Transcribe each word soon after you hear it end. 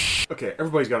Okay,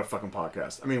 everybody's got a fucking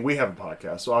podcast. I mean, we have a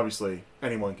podcast, so obviously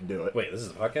anyone can do it. Wait, this is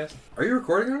a podcast? Are you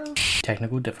recording right now?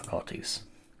 Technical difficulties.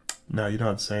 No, you don't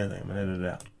have to say anything. I'm going to edit it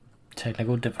out.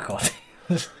 Technical difficulties.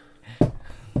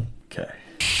 Okay.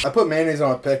 I put mayonnaise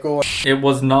on a pickle. It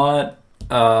was not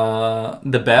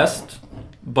the best,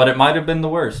 but it might have been the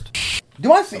worst. Do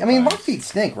my feet? I mean, my feet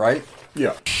stink, right?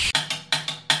 Yeah.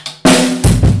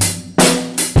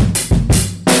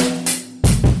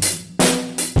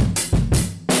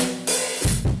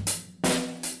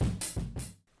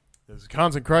 This is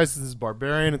Content Crisis. This is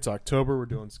Barbarian. It's October. We're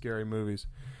doing scary movies.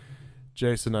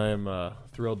 Jason, I am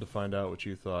thrilled to find out what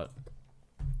you thought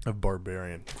of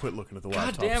Barbarian. Quit looking at the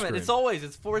laptop God damn it! screen.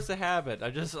 It's force of habit.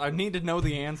 I need to know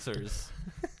the answers.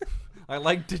 I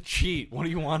like to cheat. What do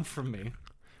you want from me?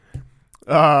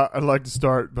 I'd like to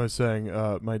start by saying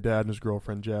my dad and his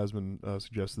girlfriend Jasmine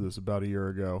suggested this about a year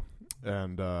ago,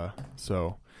 and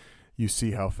so you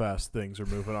see how fast things are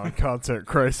moving on Content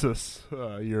Crisis.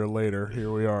 A year later,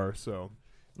 here we are. So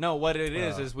No, what it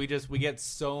is we get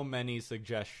so many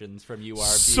suggestions from you, our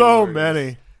so viewers,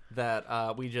 many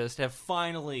that we just have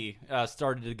finally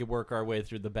started to work our way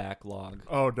through the backlog.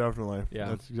 Oh, definitely. Yeah.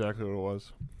 That's exactly what it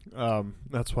was.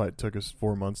 That's why it took us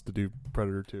 4 months to do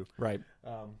Predator 2. Right.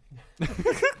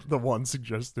 The one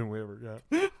suggestion we ever got.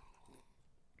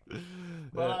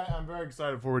 But I'm very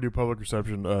excited before we do public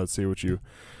reception to see what you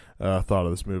thought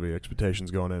of this movie,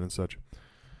 expectations going in and such.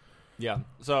 Yeah.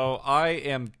 So I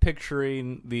am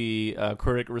picturing the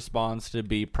critic response to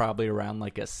be probably around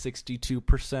like a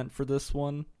 62% for this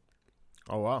one.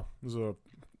 Oh, wow. This is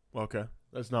okay.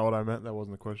 That's not what I meant. That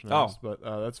wasn't the question I Oh. asked. But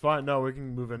that's fine. No, we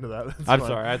can move into that. That's I'm fine.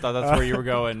 sorry. I thought that's where you were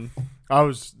going. I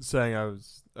was saying I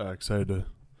was excited to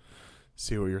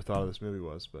see what your thought of this movie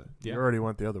was, but Yeah. you already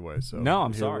went the other way. So No,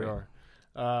 I'm here sorry. We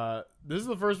are. This is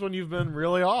the first one you've been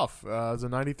really off. It's a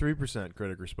 93%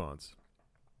 critic response.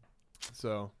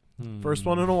 So, first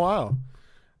one in a while.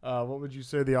 What would you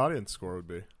say the audience score would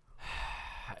be?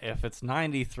 If it's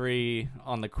 93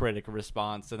 on the critic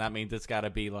response, then that means it's got to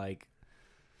be like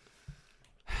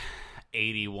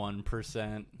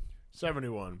 81%.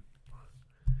 71.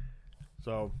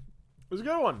 So, it was a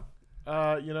good one.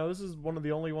 This is one of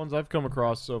the only ones I've come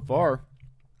across so far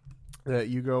that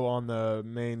you go on the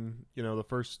main, the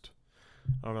first,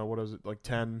 I don't know, what is it, like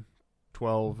 10,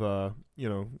 12,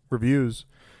 reviews.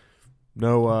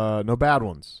 No bad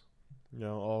ones.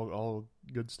 All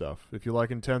good stuff. If you like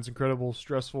intense, incredible,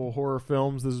 stressful horror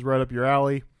films, this is right up your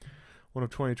alley. One of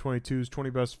 2022's 20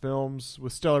 best films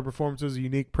with stellar performances, a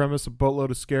unique premise, a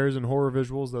boatload of scares, and horror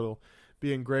visuals that'll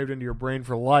be engraved into your brain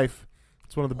for life.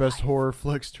 It's one of the best horror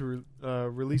flicks to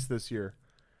release this year.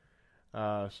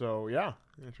 So yeah,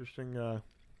 interesting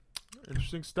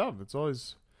stuff. It's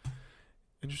always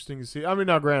interesting to see. I mean,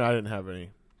 now granted, I didn't have any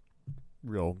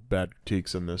real bad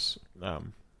critiques in this.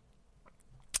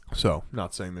 So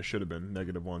not saying there should have been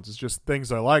negative ones. It's just things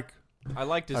I like. I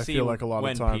like to I see feel like a lot of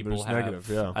when time people there's have negative,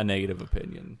 yeah. a negative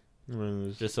opinion. I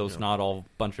mean, Just so it's not all a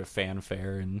bunch of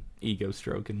fanfare and ego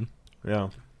stroking. Yeah.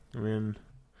 I mean,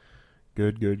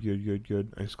 good.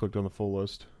 I just clicked on the full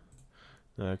list.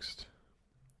 Next.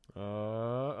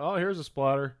 Here's a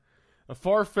splatter. A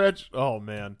far-fetched,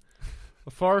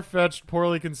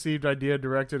 poorly conceived idea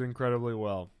directed incredibly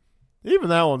well. Even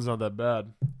that one's not that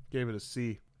bad. Gave it a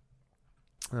C.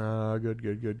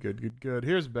 Good.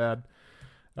 Here's bad.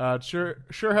 It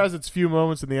sure has its few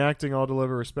moments in the acting. All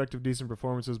deliver respective decent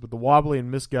performances, but the wobbly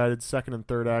and misguided second and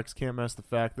third acts can't mask the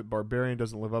fact that Barbarian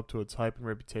doesn't live up to its hype and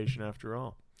reputation after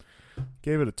all.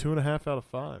 Gave it a 2.5 out of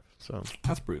 5. So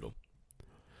That's brutal.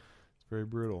 it's very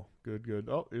brutal. Good.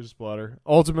 Oh, here's a splatter.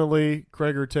 Ultimately,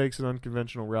 Krager takes an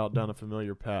unconventional route down a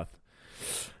familiar path.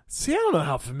 See, I don't know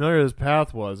how familiar this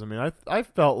path was. I mean, I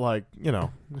felt like,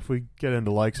 if we get into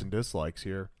likes and dislikes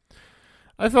here,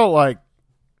 I felt like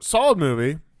solid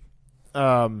movie.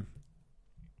 Again,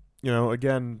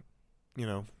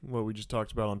 what we just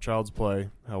talked about on Child's Play,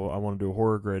 how I want to do a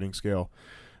horror grading scale.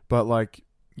 But, like,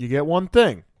 you get one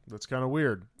thing that's kind of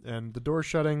weird. And the door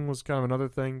shutting was kind of another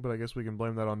thing, but I guess we can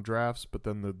blame that on drafts. But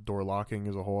then the door locking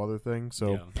is a whole other thing.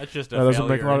 So Yeah, that's just a that doesn't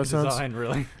failure make a lot in of sense. design,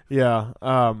 really. Yeah.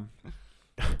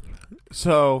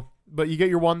 So, but you get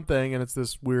your one thing, and it's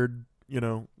this weird,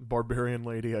 barbarian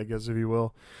lady, I guess, if you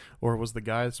will. Or was the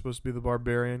guy supposed to be the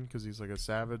barbarian because he's like a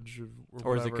savage?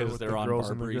 Or is it whatever, because with they're the on girls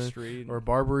in the Barbary game? Street? Or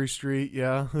Barbary Street,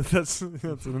 yeah. That's an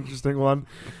interesting one.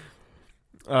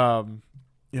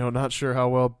 Not sure how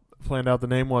well planned out the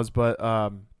name was, but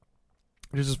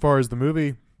just as far as the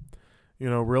movie,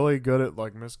 really good at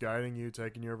like misguiding you,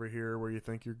 taking you over here where you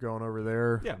think you're going over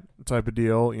there. Yeah. Type of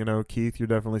deal. Keith, you're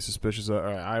definitely suspicious.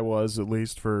 I was, at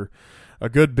least for a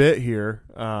good bit here.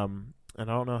 And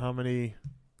I don't know how many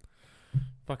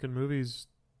fucking movies,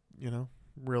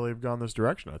 really have gone this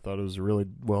direction. I thought it was a really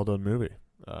well done movie.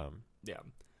 Yeah.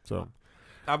 So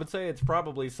I would say it's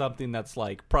probably something that's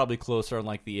like probably closer in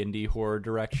like the indie horror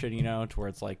direction, to where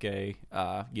it's like a,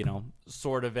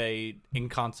 sort of a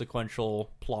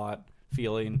inconsequential plot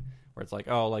feeling where it's like,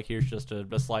 oh, like here's just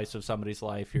a slice of somebody's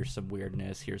life. Here's some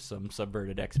weirdness. Here's some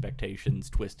subverted expectations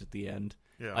twist at the end.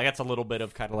 yeah, Like that's a little bit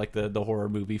of kind of like the horror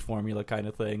movie formula kind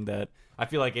of thing that I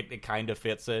feel like it kind of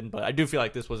fits in, but I do feel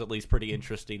like this was at least pretty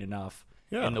interesting enough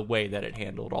in the way that it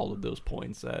handled all of those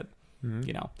points that,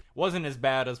 wasn't as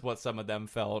bad as what some of them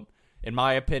felt. In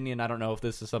my opinion, I don't know if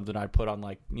this is something I'd put on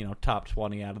like, top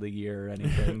 20 out of the year or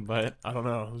anything, but I don't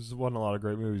know. There wasn't a lot of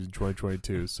great movies in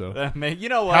 2022. So you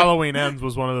know what? Halloween Ends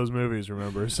was one of those movies.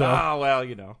 Remember? So oh well,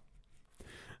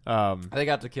 they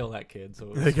got to kill that kid, so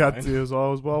it was it was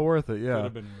always well worth it. Yeah, could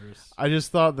have been worse. I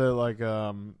just thought that like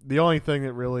the only thing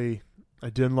that really I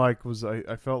didn't like was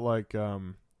I felt like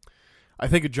I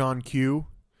think of John Q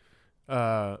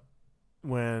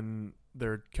when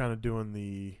they're kind of doing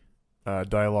the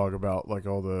dialogue about like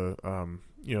all the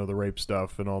the rape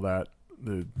stuff and all that,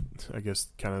 I guess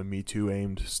kind of Me Too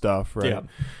aimed stuff, right?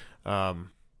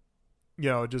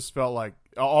 Yeah. It just felt like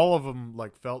all of them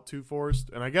like felt too forced,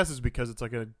 and I guess it's because it's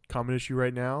like a common issue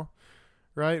right now,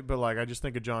 right? But like I just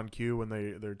think of John Q when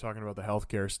they're talking about the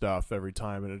healthcare stuff every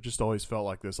time, and it just always felt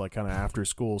like this like kind of after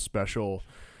school special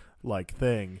like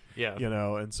thing,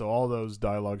 and so all those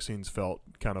dialogue scenes felt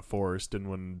kind of forced. And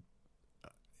when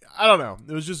I don't know,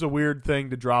 it was just a weird thing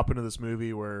to drop into this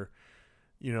movie where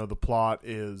the plot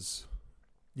is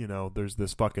there's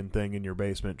this fucking thing in your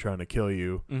basement trying to kill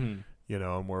you, and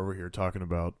we're over here talking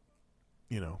about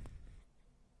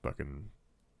fucking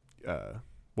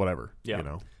whatever,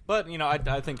 But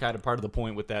I think kind of part of the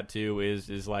point with that too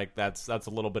is like that's a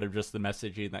little bit of just the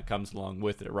messaging that comes along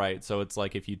with it, right? So it's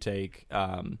like if you take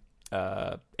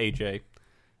AJ,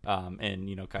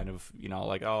 and kind of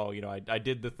like, oh, I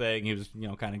did the thing. He was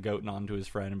kind of goating on to his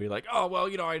friend and be like, oh well,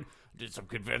 I did some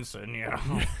convincing, yeah.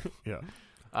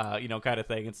 Kind of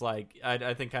thing. It's like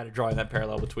I think kind of drawing that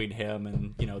parallel between him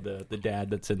and the dad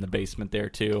that's in the basement there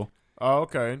too. Oh,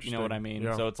 okay. Interesting. You know what I mean?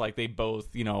 Yeah. So it's like they both,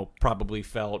 probably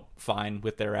felt fine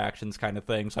with their actions kind of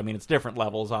thing. So, I mean, it's different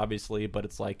levels, obviously, but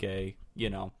it's like a,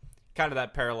 kind of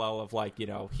that parallel of like,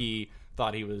 he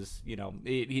thought he was,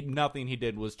 nothing he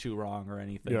did was too wrong or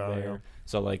anything there. Yeah.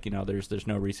 So, like, there's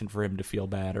no reason for him to feel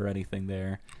bad or anything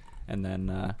there. And then,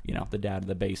 the dad in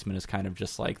the basement is kind of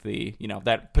just like the,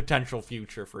 that potential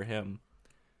future for him.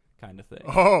 Kind of thing.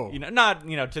 Oh, not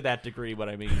to that degree, what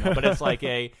I mean, but it's like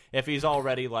if he's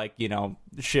already like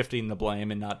shifting the blame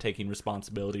and not taking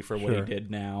responsibility for what he did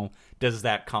now, does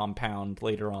that compound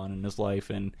later on in his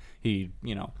life, and he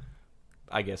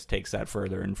I guess takes that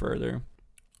further and further.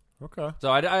 Okay. So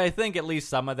I think at least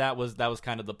some of that was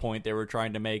kind of the point they were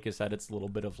trying to make, is that it's a little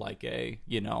bit of like a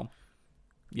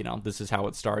this is how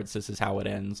it starts, this is how it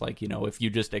ends. Like if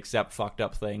you just accept fucked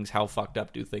up things, how fucked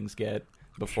up do things get?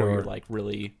 Before you're like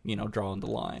really, drawing the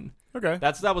line. Okay.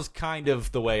 That was kind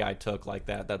of the way I took like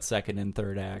that second and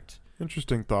third act.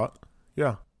 Interesting thought.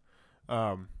 Yeah.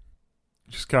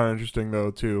 Just kind of interesting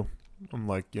though too. I'm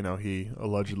like, he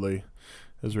allegedly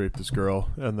has raped this girl,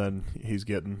 and then he's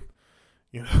getting,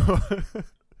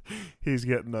 he's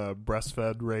getting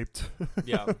breastfed raped.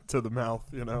 Yeah. To the mouth.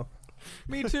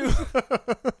 Me too.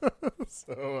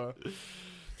 So.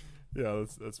 Yeah,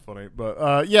 that's funny, but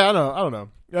I don't know.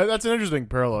 Yeah, that's an interesting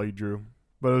parallel you drew,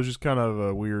 but it was just kind of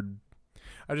a weird.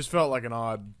 I just felt like an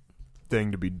odd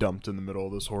thing to be dumped in the middle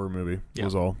of this horror movie. Yeah.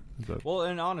 Was all. But. Well,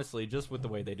 and honestly, just with the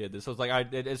way they did this, so it's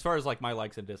like as far as like my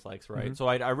likes and dislikes, right? Mm-hmm. So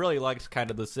I really liked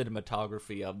kind of the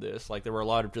cinematography of this. Like there were a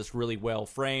lot of just really well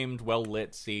framed, well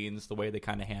lit scenes. The way they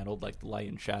kind of handled like the light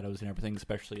and shadows and everything,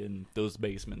 especially in those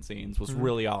basement scenes, was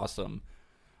really awesome.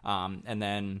 And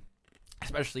then.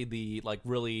 Especially the like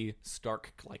really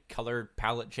stark like color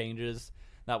palette changes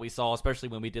that we saw, especially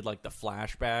when we did like the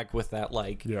flashback with that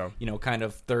like kind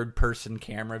of third person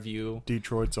camera view.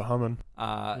 Detroit's a humming.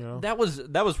 That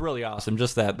was really awesome.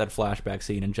 Just that flashback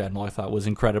scene in general, I thought was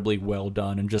incredibly well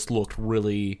done and just looked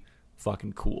really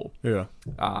fucking cool. Yeah.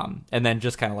 And then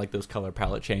just kind of like those color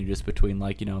palette changes between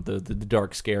like the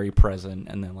dark scary present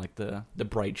and then like the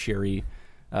bright cheery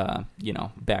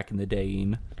back in the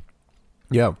day.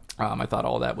 Yeah. I thought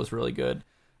all that was really good.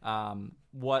 And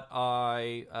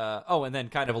then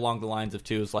kind of along the lines of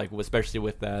too is like, especially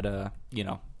with that,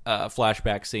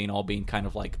 flashback scene all being kind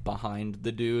of like behind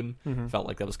the dune. Mm-hmm. Felt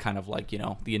like that was kind of like,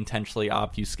 the intentionally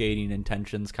obfuscating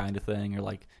intentions kind of thing, or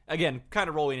like, again, kind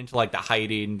of rolling into like the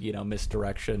hiding,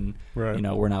 misdirection, right.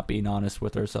 We're not being honest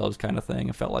with ourselves kind of thing.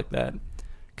 It felt like that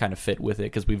kind of fit with it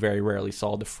because we very rarely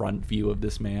saw the front view of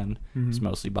this man. It's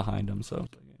mostly behind him, so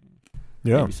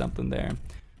maybe something there.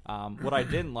 What I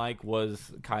didn't like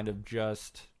was kind of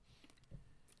just,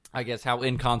 I guess, how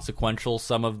inconsequential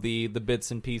some of the bits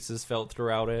and pieces felt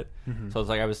throughout it. So it's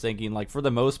like I was thinking, like, for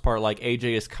the most part, like,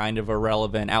 AJ is kind of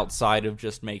irrelevant outside of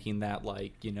just making that,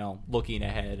 like, you know, looking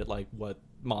ahead at, like, what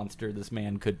monster this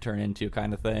man could turn into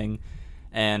kind of thing.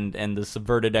 And the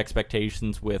subverted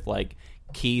expectations with, like,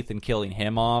 Keith and killing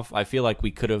him off. I feel like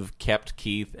we could have kept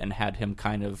Keith and had him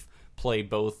kind of play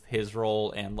both his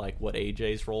role and, like, what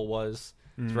AJ's role was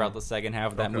throughout the second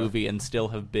half of that movie and still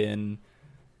have been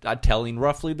telling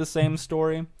roughly the same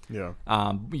story. Yeah.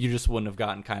 You just wouldn't have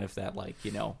gotten kind of that, like,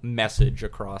 you know, message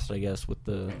across, I guess, with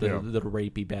the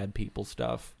rapey bad people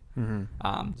stuff.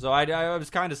 So I was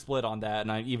kind of split on that,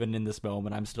 and even in this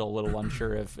moment, I'm still a little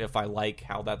unsure if I like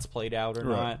how that's played out or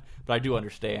not. But I do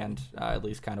understand at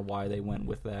least kind of why they went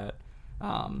with that.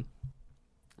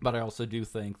 But I also do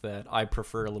think that I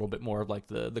prefer a little bit more of like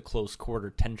the close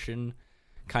quarter tension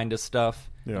kind of stuff.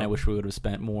 Yeah. And I wish we would have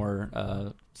spent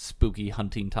more spooky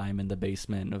hunting time in the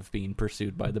basement of being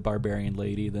pursued by the barbarian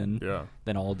lady than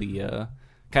all the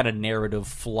kind of narrative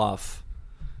fluff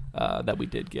that we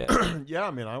did get. Yeah,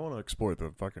 I mean, I want to explore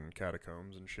the fucking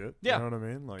catacombs and shit. Yeah. You know what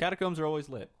I mean? Like, catacombs are always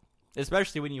lit.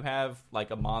 Especially when you have,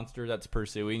 like, a monster that's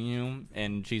pursuing you,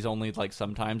 and she's only, like,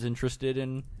 sometimes interested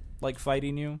in, like,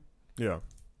 fighting you. Yeah.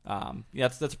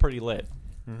 That's pretty lit.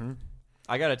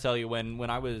 I gotta tell you, when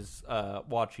I was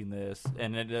watching this,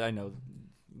 and I know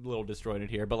a little disjointed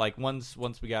here, but, like, once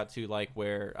we got to, like,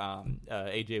 where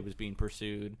AJ was being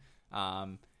pursued,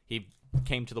 he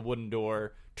came to the wooden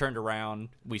door, turned around,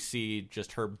 we see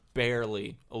just her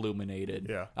barely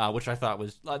illuminated, which I thought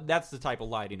was that's the type of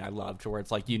lighting I love, to where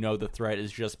it's like, you know, the threat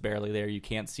is just barely there, you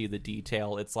can't see the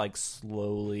detail, it's like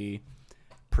slowly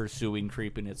pursuing,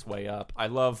 creeping its way up. I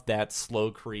love that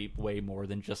slow creep way more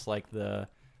than just like the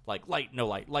like light no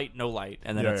light,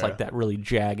 and then it's like that really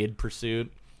jagged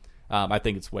pursuit. I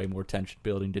think it's way more tension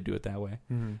building to do it that way.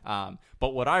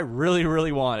 But what I really,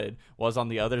 really wanted was on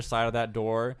the other side of that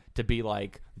door to be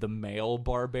like the male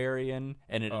barbarian,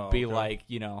 and it'd be like,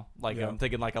 you know, like I'm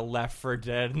thinking like a Left 4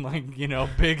 Dead, like, you know,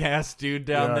 big ass dude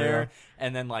down there,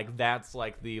 and then like that's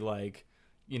like the like,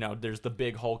 you know, there's the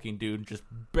big hulking dude just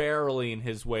barreling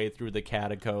his way through the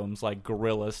catacombs, like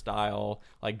gorilla style,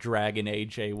 like dragging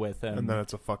AJ with him. And then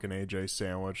it's a fucking AJ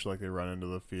sandwich, like they run into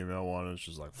the female one, and it's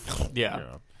just like,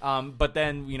 But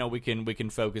then, you know, we can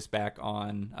focus back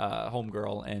on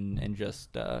Homegirl and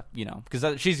just, you know,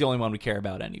 because she's the only one we care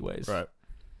about anyways. Right.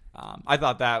 I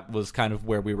thought that was kind of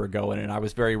where we were going, and I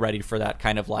was very ready for that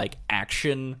kind of like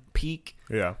action peak.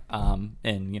 Yeah.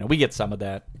 And, you know, we get some of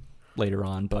that later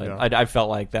on, but I felt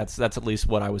like that's at least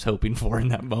what I was hoping for in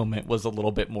that moment, was a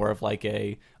little bit more of like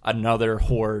another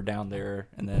horror down there,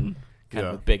 and then kind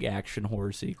of a big action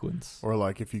horror sequence. Or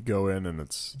like if you go in and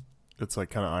it's like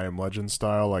kind of I Am Legend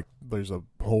style, like there's a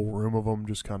whole room of them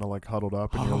just kind of like huddled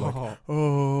up, and you're like,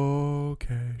 oh,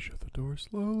 okay, shut the door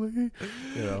slowly.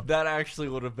 You know? That actually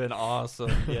would have been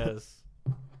awesome. Yes.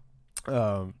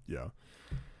 So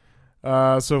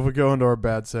if we go into our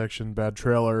bad section, bad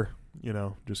trailer, you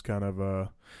know, just kind of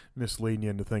misleading you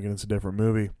into thinking it's a different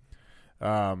movie.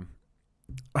 I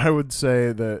would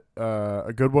say that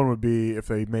a good one would be if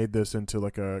they made this into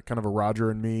like a kind of a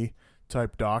Roger and Me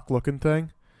type doc looking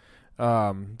thing.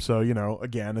 So, you know,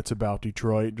 again, it's about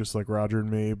Detroit, just like Roger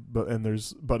and Me, but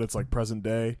it's like present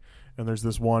day, and there's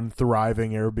this one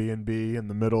thriving Airbnb in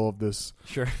the middle of this,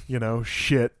 you know,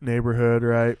 shit neighborhood,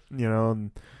 right? You know,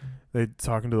 and they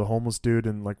talking to the homeless dude,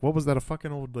 and like, what was that? A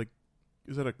fucking old, like,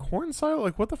 is that a corn silo?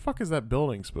 Like, what the fuck is that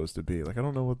building supposed to be? Like, I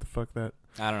don't know what the fuck that.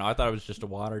 I don't know. I thought it was just a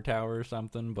water tower or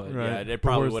something, but yeah, it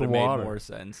probably would have made more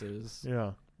sense.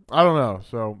 Yeah, I don't know.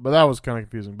 So, but that was kind of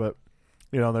confusing. But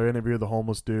you know, they interview the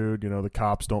homeless dude. You know, the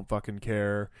cops don't fucking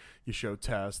care. You show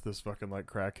Tess, this fucking like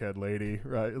crackhead lady,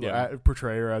 right? Yeah.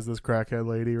 Portray her as this crackhead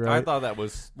lady, right? I thought that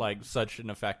was like such an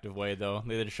effective way, though.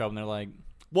 They just show them. They're like,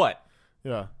 "What?"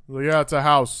 Yeah, well, yeah, it's a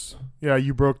house. Yeah,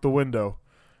 you broke the window.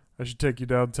 I should take you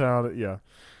downtown. Yeah.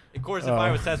 Of course, if I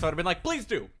was Tess, I would have been like, "Please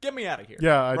do, get me out of here."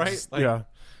 Yeah, right.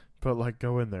 But like,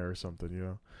 go in there or something,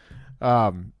 you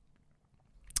know.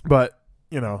 But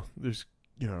you know, there's,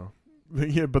 you know,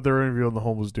 yeah, but they're interviewing the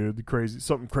homeless dude.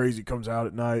 Something crazy comes out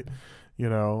at night, you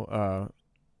know.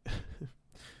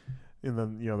 And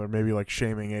then, you know, they're maybe like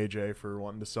shaming AJ for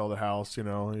wanting to sell the house, you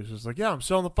know. And he's just like, "Yeah, I'm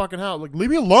selling the fucking house. Like, leave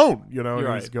me alone," you know.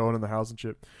 And he's going in the house and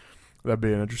shit. That'd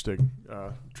be an interesting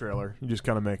trailer. You just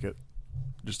kind of make it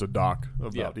just a doc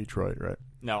about Detroit, right?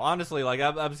 No, honestly, like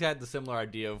I've had the similar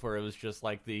idea of where it was just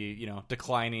like the, you know,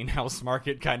 declining house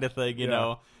market kind of thing, you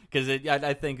know, Because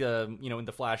I think, in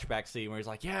the flashback scene where he's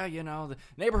like, yeah, the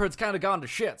neighborhood's kind of gone to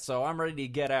shit, so I'm ready to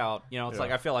get out. It's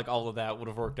like I feel like all of that would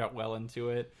have worked out well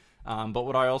into it. But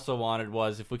what I also wanted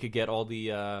was if we could get all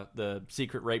the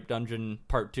secret rape dungeon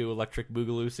part 2 electric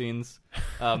boogaloo scenes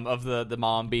of the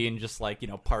mom being just like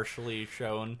partially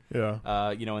shown,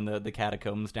 in the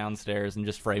catacombs downstairs and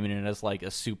just framing it as like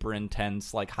a super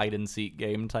intense like hide and seek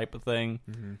game type of thing.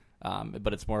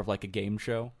 But it's more of like a game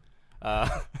show.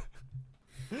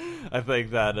 I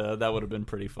think that would have been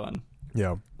pretty fun.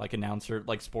 Yeah. Like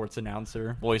sports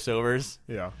announcer voiceovers.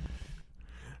 Yeah.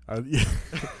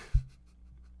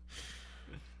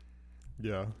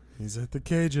 Yeah. He's at the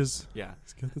cages. Yeah.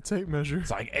 He's got the tape measure.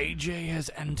 It's like AJ has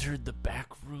entered the back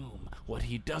room. What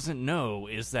he doesn't know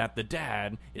is that the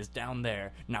dad is down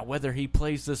there. Now, whether he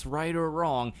plays this right or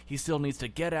wrong, he still needs to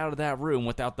get out of that room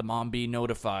without the mom being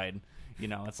notified.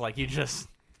 It's like you just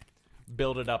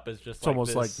build it up as just it's like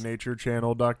almost this. like Nature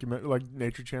Channel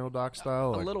Nature Channel doc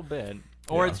style. A little bit.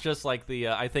 Or it's just like the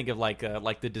I think of like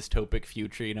the dystopic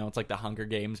future, it's like the Hunger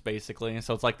Games basically.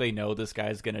 So it's like they know this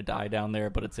guy's going to die down there,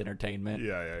 but it's entertainment.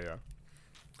 Yeah.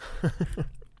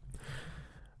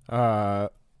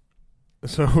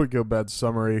 So we go bad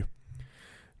summary.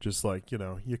 Just like,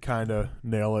 you kind of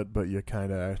nail it, but you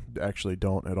kind of actually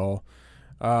don't at all.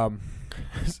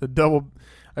 It's a double.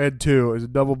 I had 2. It was a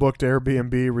double booked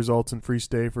Airbnb results in free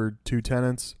stay for 2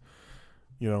 tenants.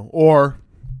 Or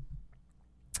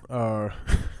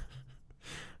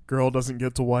girl doesn't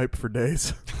get to wipe for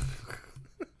days.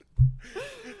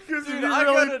 Because if you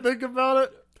really think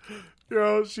about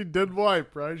it, she did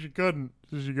wipe, right? She couldn't.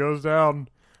 So she goes down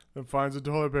and finds the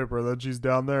toilet paper. Then she's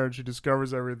down there and she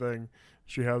discovers everything.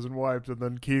 She hasn't wiped, and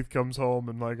then Keith comes home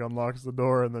and like unlocks the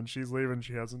door, and then she's leaving.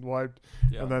 She hasn't wiped,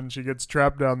 and then she gets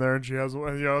trapped down there, and she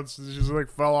hasn't. She's like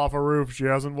fell off a roof. She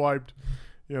hasn't wiped.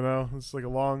 It's like a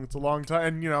long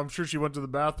time, and I'm sure she went to the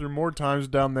bathroom more times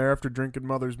down there after drinking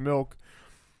mother's milk.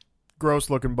 Gross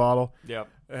looking bottle. Yep.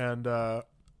 And I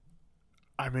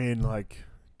mean, like,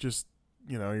 just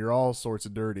you're all sorts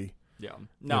of dirty. Yeah.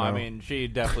 No, I mean, she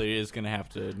definitely is going to have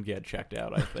to get checked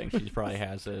out, I think. She probably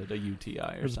has a UTI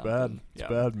or it's something. Bad. It's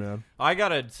bad, man. I got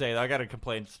to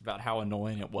complain about how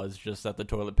annoying it was just that the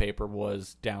toilet paper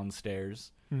was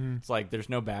downstairs. Mm-hmm. It's like there's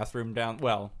no bathroom down...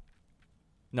 Well,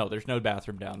 no, there's no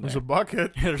bathroom down there. There's a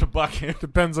bucket. There's a bucket.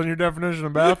 Depends on your definition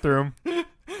of bathroom.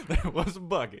 There was a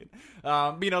bucket.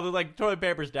 The like toilet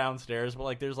paper's downstairs, but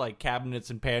like there's like cabinets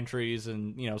and pantries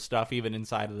and stuff even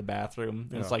inside of the bathroom.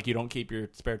 And it's like you don't keep your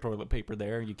spare toilet paper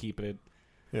there; you keep it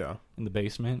in the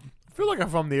basement. I feel like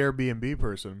if I'm the Airbnb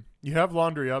person, you have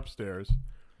laundry upstairs,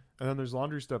 and then there's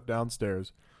laundry stuff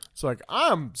downstairs. It's like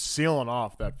I'm sealing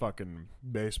off that fucking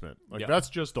basement. Like that's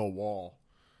just a wall.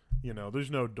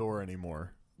 There's no door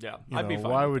anymore. Yeah, I'd be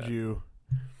fine. Why with would that. you?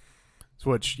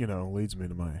 Which leads me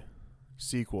to my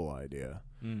sequel idea,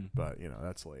 but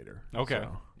that's later. Okay,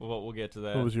 So, we'll get to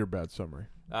that. what was your bad summary?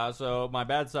 So my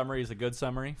bad summary is a good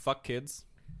summary. Fuck kids,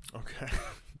 Okay.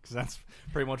 because that's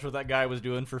pretty much what that guy was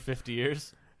doing for 50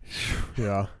 years.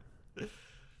 Yeah.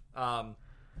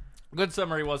 Good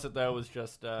summary was it though? Was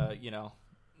just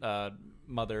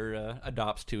mother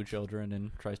adopts 2 children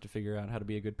and tries to figure out how to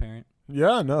be a good parent.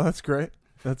 Yeah. No, that's great.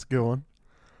 That's a good one.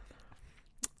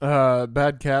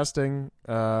 Bad casting,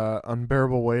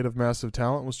 unbearable weight of massive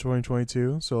talent was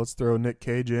 2022. So let's throw Nick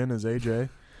Cage in as AJ.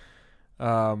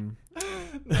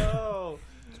 No,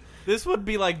 this would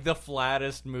be like the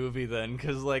flattest movie then,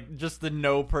 because like just the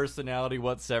no personality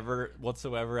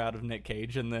whatsoever out of Nick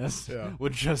Cage in this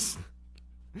would just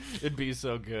it'd be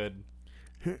so good.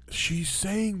 She's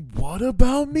saying what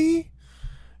about me?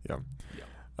 Yeah.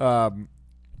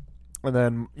 And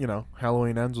then,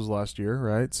 Halloween Ends was last year,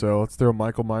 right? So let's throw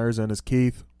Michael Myers in as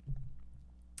Keith.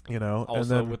 Also and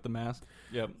then, with the mask.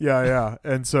 Yep. Yeah.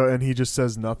 And he just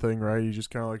says nothing, right? He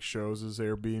just kind of like shows his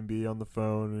Airbnb on the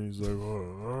phone, and he's like,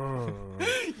 oh.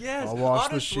 Yes, I'll wash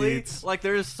honestly, the sheets. like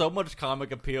there is so much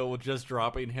comic appeal with just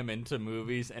dropping him into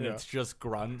movies, and it's just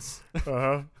grunts.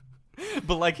 Uh-huh.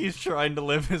 But like he's trying to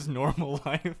live his normal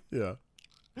life. Yeah.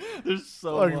 There's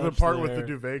so like much the part there. with the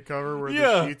duvet cover where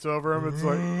the sheets over him. It's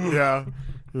like, yeah.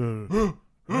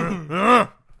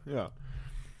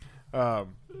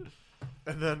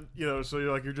 And then, so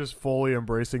you're just fully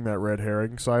embracing that red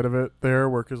herring side of it there,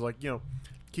 where, because,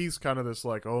 Keith's kind of this,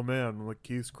 like, oh, man, like,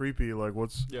 Keith's creepy, like,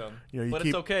 what's, but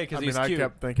it's okay, because he's I cute.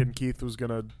 kept thinking Keith was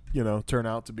going to, turn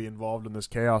out to be involved in this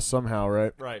chaos somehow,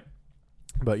 right? Right.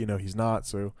 But, he's not,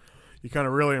 so you kind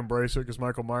of really embrace it, because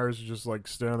Michael Myers is just, like,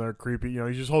 standing there creepy,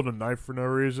 he's just holding a knife for no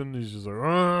reason, he's just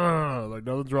like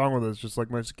nothing's wrong with it, it's just like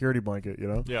my security blanket,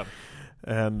 Yeah.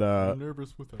 And, I'm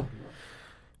nervous without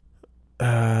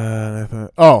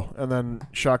And then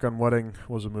Shotgun Wedding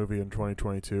was a movie in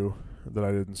 2022 that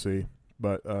I didn't see,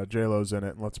 but J-Lo's in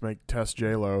it, and let's make Tess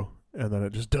J-Lo, and then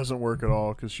it just doesn't work at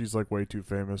all because she's like way too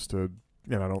famous to,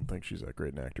 and I don't think she's that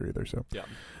great an actor either. So yeah.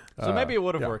 So maybe it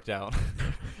would have worked out.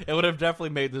 It would have definitely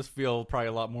made this feel probably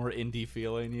a lot more indie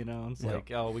feeling, you know? It's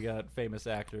like, oh, we got famous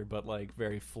actor, but like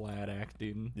very flat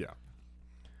acting. Yeah.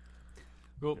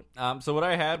 Cool. So what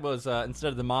I had was instead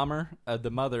of the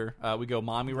mother, we go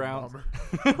mommy route.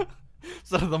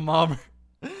 So the mommer,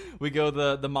 we go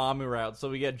the mommy route.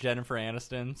 So we get Jennifer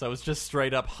Aniston. So it's just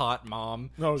straight up hot mom.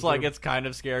 No, it's like it's kind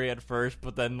of scary at first,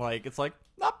 but then like it's like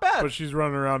not bad. But she's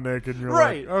running around naked, and you're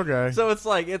right. like, okay. So it's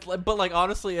like but like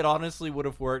honestly, it honestly would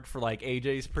have worked for like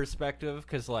AJ's perspective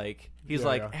because like he's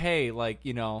hey, like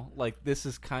you know, like this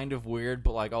is kind of weird,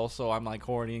 but like also I'm like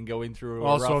horny and going through.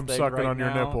 Also, I'm I'm sucking right on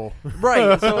now. your nipple.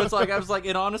 Right. So it's like I was like,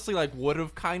 it honestly like would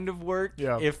have kind of worked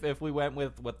if we went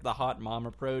with the hot mom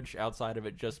approach outside of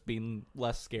it just being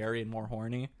less scary and more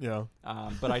horny. Yeah.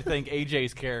 But I think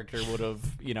AJ's character would have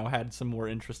had some more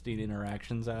interesting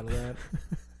interactions out of that.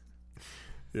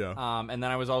 Yeah. And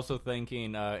then I was also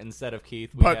thinking instead of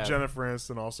Keith, Jennifer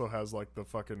Aniston also has like the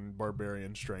fucking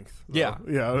barbarian strength. Yeah.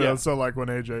 Yeah. So like when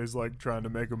AJ's like trying to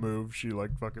make a move, she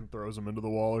like fucking throws him into the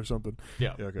wall or something.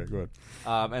 Yeah. Okay, go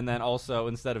ahead. And then also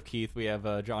instead of Keith, we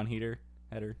have John Heater.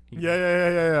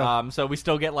 Yeah. So we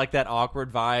still get like that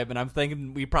awkward vibe, and I'm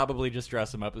thinking we probably just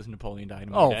dress him up as Napoleon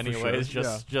Dynamite, anyways,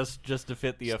 just to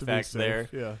fit the effect there.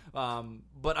 Yeah.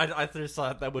 But I just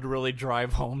thought that would really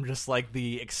drive home just like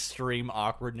the extreme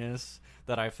awkwardness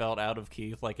that I felt out of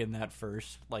Keith, like in that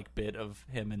first like bit of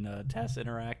him and Tess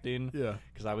interacting. Yeah.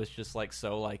 Because I was just like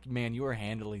so like, man, you are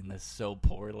handling this so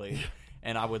poorly,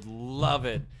 and I would love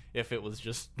it if it was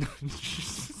just.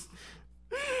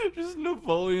 Just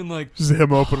Napoleon, like just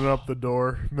him opening up the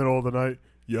door middle of the night.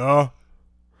 Yeah,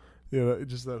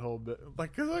 just that whole bit.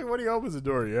 Like, cause like when he opens the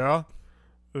door, and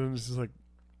it's just like,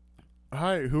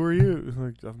 "Hi, who are you?" It's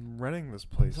like, I'm renting this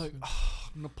place. He's like, oh,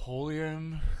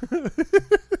 Napoleon, and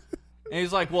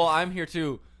he's like, "Well, I'm here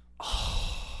too."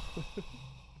 Oh,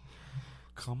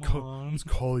 come on, let's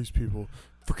call these people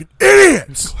freaking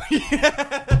idiots.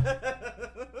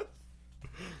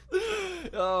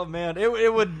 Oh man,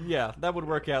 it would that would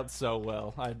work out so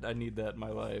well. I need that in my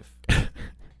life.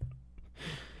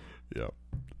 Yeah.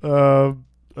 All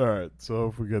right. So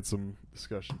if we get some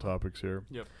discussion topics here.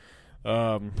 Yep.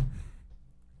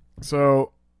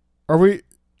 So are we?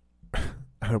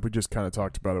 I know we just kind of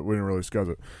talked about it. We didn't really discuss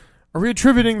it. Are we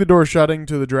attributing the door shutting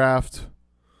to the draft,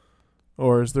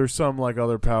 or is there some like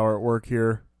other power at work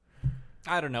here?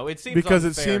 I don't know. It seems because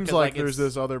unfair, it seems like there's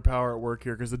it's... this other power at work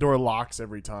here because the door locks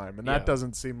every time, and that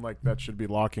doesn't seem like that should be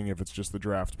locking if it's just the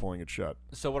draft pulling it shut.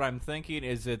 So what I'm thinking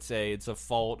is it's a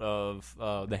fault of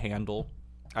the handle.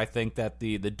 I think that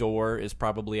the door is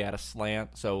probably at a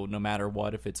slant, so no matter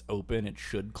what, if it's open, it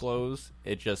should close.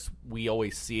 We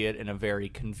always see it in a very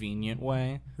convenient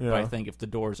way. Yeah. But I think if the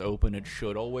door's open, it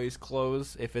should always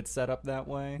close if it's set up that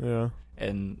way. Yeah.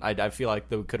 And I feel like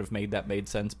they could have made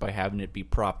sense by having it be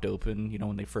propped open,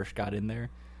 when they first got in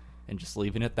there, and just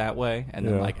leaving it that way. And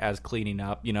then, like, as cleaning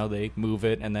up, they move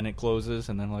it, and then it closes,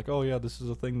 and then, like, oh, yeah, this is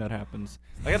a thing that happens.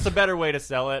 Like, that's a better way to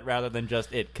sell it rather than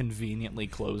just it conveniently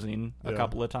closing a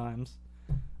couple of times.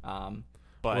 But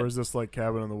or is this, like,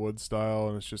 Cabin in the Woods style,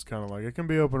 and it's just kind of like, it can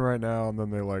be open right now, and then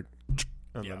they, like,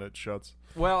 and then it shuts?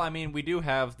 Well, I mean, we do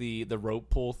have the rope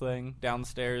pull thing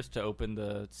downstairs to open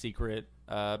the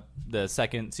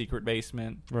second secret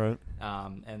basement. Right.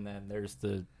 And then there's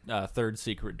the third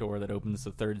secret door that opens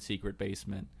the third secret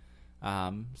basement.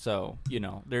 So,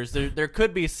 there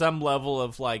could be some level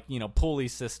of like, pulley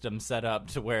system set up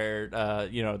to where,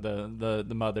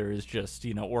 the mother is just,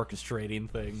 orchestrating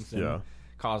things and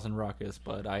causing ruckus.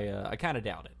 But I kind of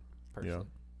doubt it, personally.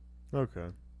 Yeah. Okay.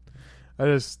 I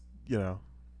just,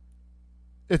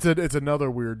 it's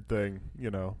another weird thing,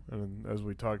 and as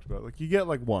we talked about, like you get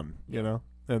like one,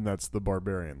 and that's the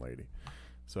Barbarian lady.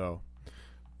 So,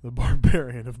 the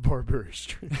Barbarian of Barbary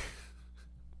Street.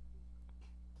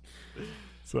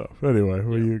 So, anyway,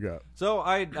 what do you got? So,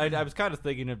 I was kind of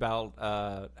thinking about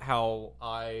how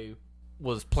I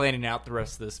was planning out the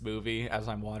rest of this movie as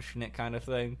I'm watching it kind of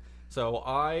thing. So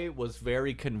I was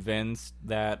very convinced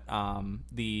that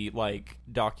the like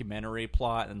documentary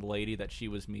plot and the lady that she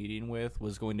was meeting with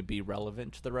was going to be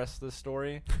relevant to the rest of the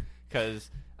story, because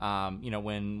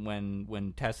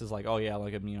when Tess is like, oh yeah,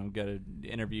 like I'm gonna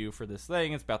interview for this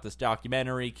thing. It's about this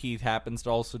documentary. Keith happens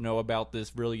to also know about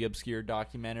this really obscure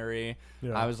documentary.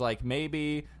 Yeah. I was like,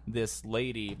 maybe this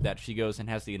lady that she goes and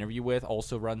has the interview with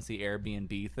also runs the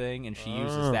Airbnb thing, and she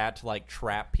uses that to like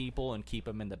trap people and keep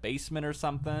them in the basement or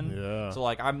something. Yeah. So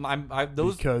like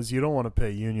those because you don't want to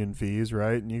pay union fees,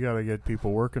 right? And you got to get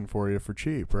people working for you for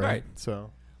cheap, right? Right. So.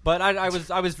 But I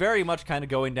was very much kind of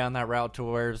going down that route to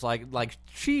where it's like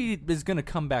she is going to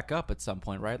come back up at some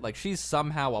point, right? Like she's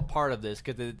somehow a part of this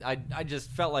because I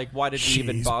just felt like why did we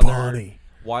even bother? Bonnie.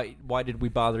 Why did we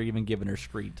bother even giving her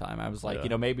screen time? I was like,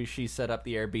 maybe she set up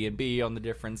the Airbnb on the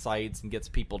different sites and gets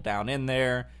people down in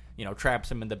there, traps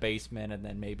them in the basement, and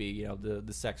then maybe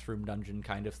the sex room dungeon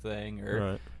kind of thing,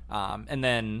 or and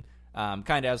then.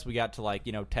 Kind of as we got to like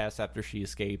Tess after she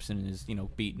escapes and is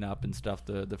beaten up and stuff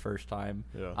the first time,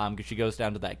 because she goes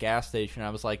down to that gas station. I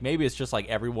was like, maybe it's just like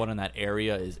everyone in that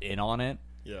area is in on it.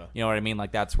 Yeah, you know what I mean?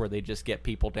 Like that's where they just get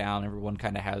people down. Everyone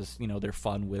kind of has their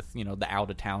fun with the out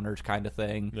of towners kind of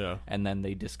thing. Yeah, and then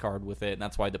they discard with it, and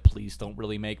that's why the police don't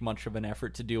really make much of an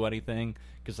effort to do anything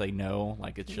because they know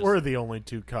like it's just we're the only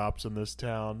two cops in this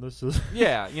town. This is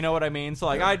yeah, you know what I mean. So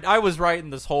like I was right in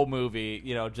this whole movie,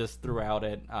 just throughout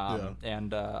it,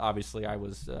 and obviously I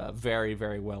was very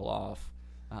very well off.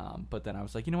 But then I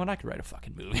was like, you know what? I could write a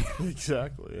fucking movie.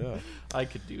 Exactly, yeah. I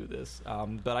could do this.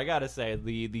 But I gotta say,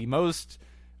 the most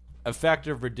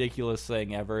effective, ridiculous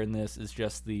thing ever in this is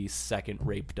just the second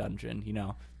rape dungeon. You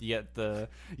get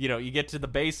you get to the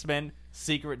basement,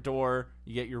 secret door,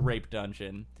 you get your rape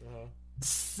dungeon.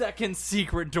 Second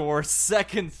secret door,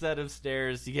 second set of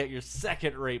stairs, you get your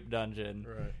second rape dungeon.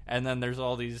 Right. And then there's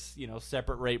all these,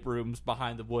 separate rape rooms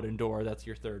behind the wooden door. That's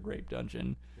your third rape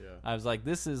dungeon. Yeah. I was like,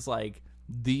 this is like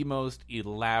the most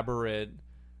elaborate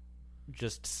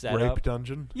just setup. Rape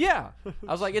dungeon? Yeah.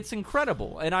 I was like, it's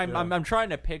incredible. And I'm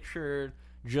trying to picture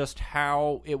just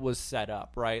how it was set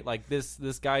up, right? Like this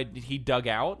guy, he dug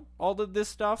out all of this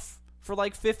stuff for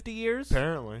like 50 years?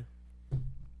 Apparently.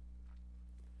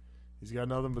 He's got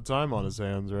nothing but time on his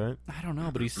hands, right? I don't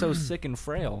know, but he's so sick and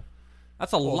frail.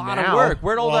 That's a lot of work.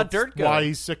 Where'd all that dirt go? Why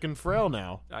he's sick and frail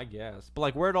now. I guess. But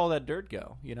like, where'd all that dirt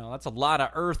go? That's a lot of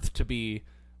earth to be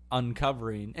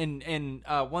uncovering. And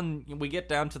when we get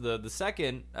down to the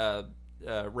second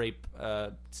rape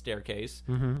staircase,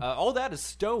 all that is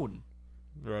stone.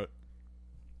 Right.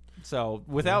 So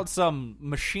without some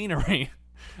machinery,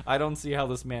 I don't see how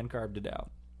this man carved it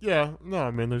out. Yeah. No, I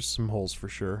mean, there's some holes for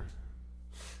sure.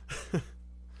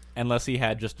 Unless he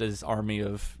had just his army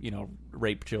of,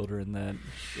 rape children that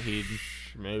he'd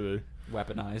maybe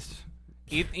weaponized.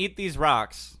 Eat these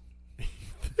rocks.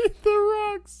 Eat the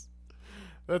rocks.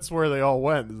 That's where they all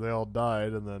went. They all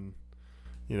died, and then,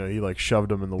 he like shoved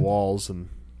them in the walls and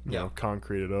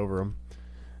concreted over them.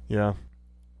 Yeah.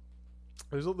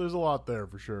 There's a lot there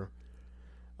for sure.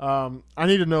 I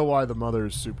need to know why the mother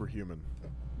is superhuman,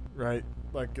 right?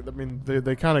 Like, I mean,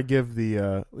 they kind of give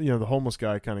the the homeless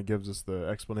guy kind of gives us the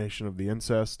explanation of the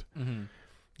incest. Mm-hmm.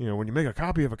 When you make a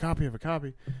copy of a copy of a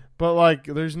copy, but like,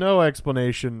 there's no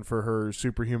explanation for her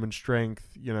superhuman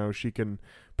strength. She can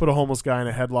put a homeless guy in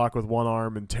a headlock with one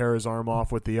arm and tear his arm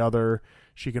off with the other.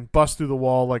 She can bust through the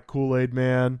wall like Kool-Aid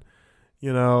Man.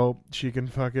 She can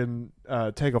fucking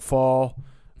take a fall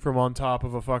from on top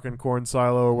of a fucking corn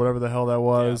silo or whatever the hell that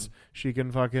was. Yeah. She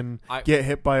can fucking get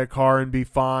hit by a car and be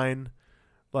fine.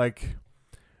 Like,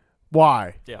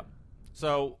 why? Yeah.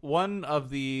 So one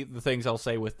of the things I'll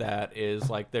say with that is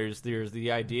like there's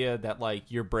the idea that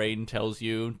like your brain tells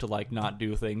you to like not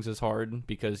do things as hard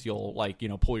because you'll like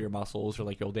pull your muscles or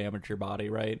like you'll damage your body,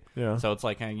 right? Yeah. So it's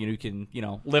like you can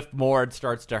lift more, it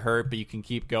starts to hurt, but you can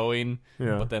keep going.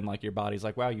 Yeah. But then like your body's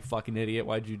like, wow, you fucking idiot,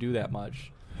 why'd you do that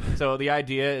much? So the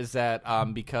idea is that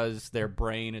because their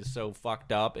brain is so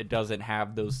fucked up, it doesn't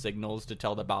have those signals to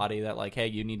tell the body that like, hey,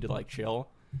 you need to like chill.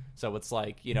 So it's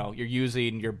like, you're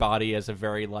using your body as a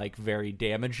very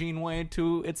damaging way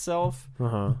to itself.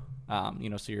 Uh-huh.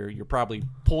 So you're probably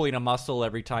pulling a muscle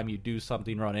every time you do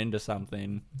something, run into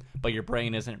something, but your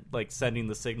brain isn't like sending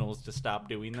the signals to stop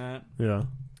doing that. Yeah.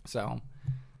 So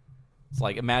it's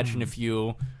like, imagine if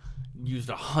you used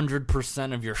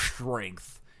 100% of your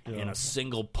strength in a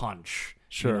single punch.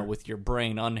 Sure. With your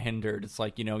brain unhindered. It's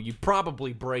like, you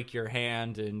probably break your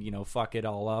hand and, fuck it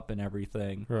all up and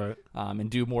everything. Right. And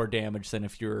do more damage than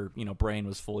if your, brain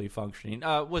was fully functioning.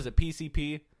 Was it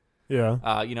PCP? Yeah.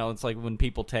 It's like when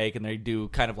people take and they do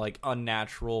kind of like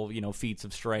unnatural, feats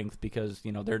of strength because,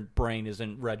 their brain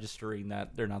isn't registering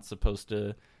that they're not supposed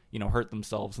to, hurt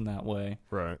themselves in that way.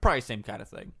 Right. Probably same kind of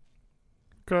thing.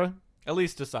 Okay. At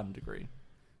least to some degree.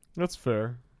 That's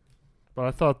fair. But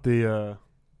I thought the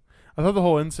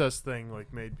whole incest thing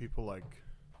like made people like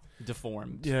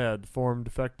Deformed. yeah, deformed,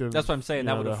 defective. That's what I'm saying. you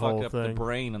That know, would have the whole fucked up the thing.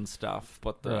 brain and stuff,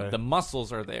 but Right. the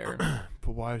muscles are there.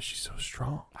 But why is she so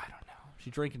strong? I don't know.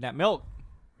 She's drinking that milk.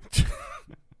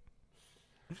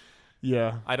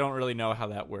 Yeah. I don't really know how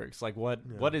that works. Like, what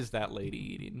Yeah. what is that lady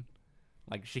eating?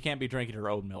 Like, she can't be drinking her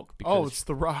own milk. Oh, Because it's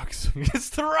the rocks. it's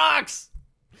the rocks.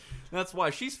 That's why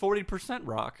she's 40%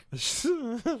 rock.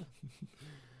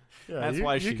 Yeah, That's you,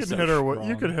 why you she's can so hit her. You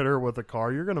strong. could hit her with a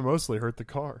car. You're gonna mostly hurt the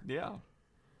car. Yeah.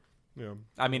 Yeah.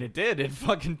 I mean, it did. It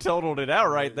fucking totaled it out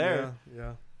right there.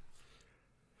 Yeah.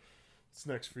 What's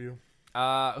next for you?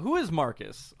 Who is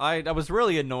Marcus? I was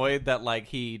really annoyed that like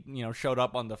he showed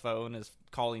up on the phone as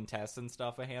calling Tess and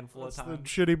stuff a handful That's of the times.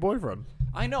 shitty boyfriend.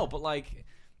 I know, but like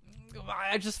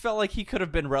I just felt like he could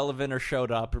have been relevant or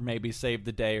showed up or maybe saved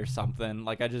the day or something.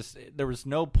 Like there was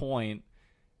no point.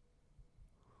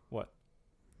 What?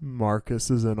 Marcus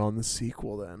is in on the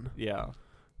sequel. Then Yeah.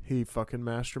 he fucking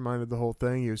masterminded the whole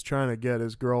thing. He was trying to get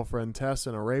his girlfriend Tess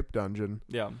in a rape dungeon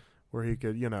Yeah. where he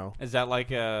could, Is that like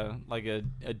a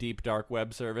deep dark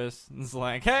web service? It's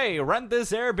like, hey, rent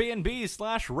this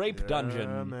Airbnb/rape Yeah,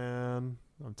 dungeon. man.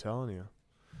 I'm telling you.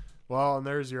 Well, and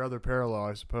there's your other parallel,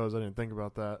 I suppose. I didn't think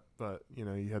about that, but you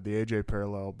had the AJ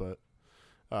parallel, but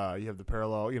you have the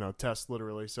parallel. Tess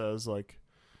literally says like,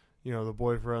 the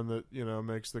boyfriend that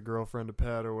makes the girlfriend a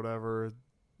pet or whatever,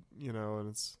 and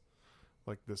it's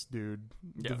like this dude,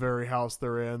 Yeah. the very house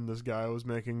they're in. This guy was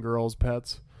making girls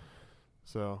pets,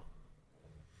 so.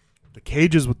 The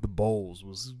cages with the bowls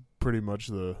was pretty much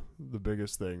the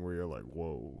biggest thing where you're like,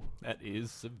 whoa. That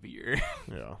is severe.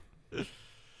 Yeah.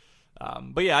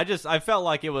 But yeah, I felt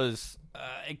like it was,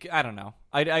 I don't know.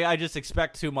 I just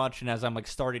expect too much, and as I'm like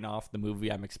starting off the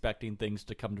movie, I'm expecting things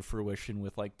to come to fruition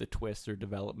with like the twist or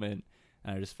development,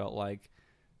 and I just felt like,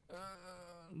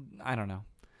 I don't know.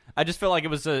 I just felt like it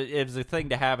was a thing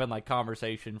to have in like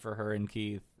conversation for her and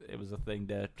Keith. It was a thing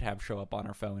to have show up on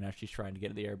her phone as she's trying to get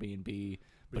to the Airbnb,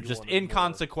 but you just wanted more.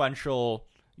 inconsequential,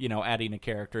 adding a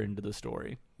character into the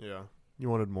story. Yeah. You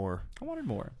wanted more I wanted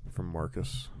more. from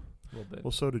Marcus. A little bit.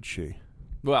 Well, so did she.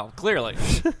 Well, clearly.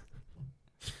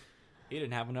 He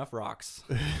didn't have enough rocks.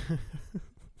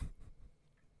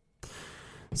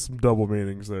 Some double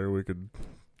meanings there we could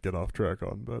get off track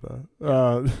on, but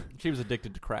She was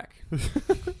addicted to crack.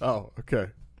 oh, okay.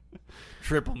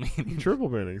 Triple meaning. Triple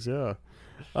meanings, yeah.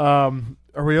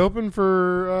 Are we open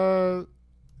for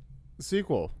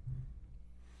sequel?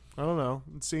 I don't know.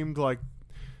 It seemed like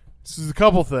this is a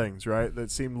couple things, right?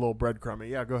 That seemed a little breadcrumby.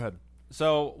 Yeah, go ahead.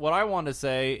 So what I want to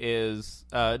say is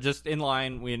just in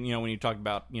line when you talk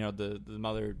about the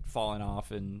mother falling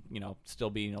off and still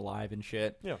being alive and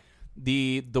shit. Yeah.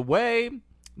 The way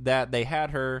that they had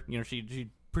her, she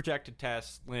projected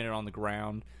Tess, landed on the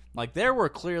ground. Like there were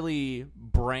clearly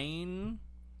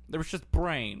there was just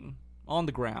brain on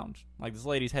the ground. Like this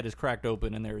lady's head is cracked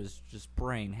open and there is just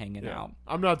brain hanging out.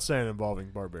 I'm not saying involving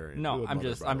Barbarian. No, Good I'm mother,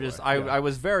 just by the way. I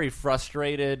was very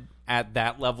frustrated at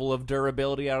that level of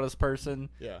durability out of this person.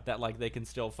 Yeah. That like they can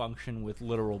still function with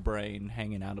literal brain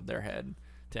hanging out of their head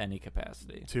to any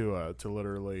capacity. to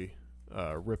literally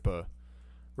rip a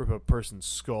person's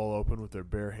skull open with their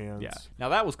bare hands. Yeah. Now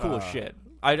that was cool as shit.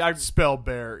 I Spell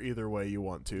bare either way you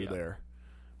want to Yeah. there.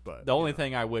 But the only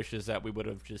thing I wish is that we would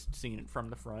have just seen it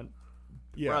from the front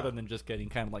yeah. rather than just getting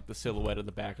kind of like the silhouette of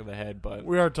the back of the head. But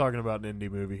We are talking about an indie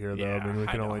movie here, though. Yeah, I mean, we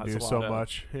I can know. only That's do a so lot of-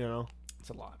 much, it's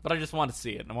a lot. But I just want to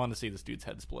see it. I want to see this dude's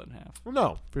head split in half.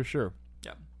 No, for sure.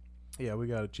 Yeah. Yeah, we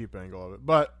got a cheap angle of it.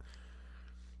 But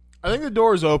I think the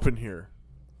door is open here,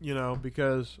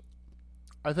 because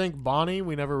I think Bonnie,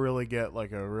 we never really get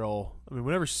like a real... I mean,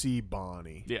 we never see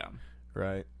Bonnie, Yeah.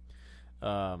 right?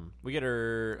 We get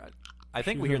her. I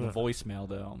think She's we hear in the a- voicemail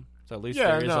though, so at least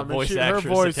Yeah, there is no, a I mean, voice her actress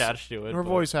voice- attached to it. Her but-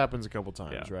 voice happens a couple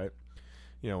times, Yeah. right?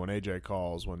 When AJ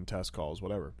calls, when Tess calls,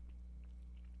 whatever.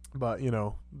 But,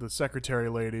 the secretary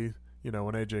lady, when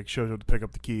AJ shows up to pick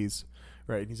up the keys,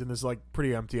 right? He's in this, like,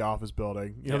 pretty empty office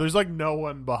building. Yeah. There's, like, no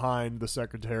one behind the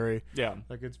secretary. Yeah.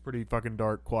 Like, it's pretty fucking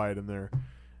dark, quiet in there.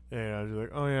 And she's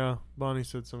like, oh, yeah, Bonnie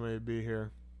said somebody would be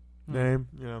here. Hmm. Name,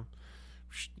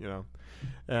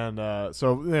 And,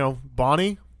 so,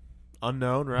 Bonnie,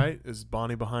 unknown, right? Is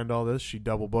Bonnie behind all this? She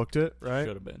double booked it, right?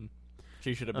 Should have been.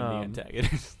 She should have been the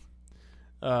antagonist.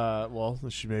 Well,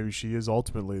 maybe she is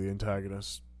ultimately the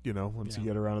antagonist, once you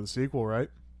get around to the sequel, right?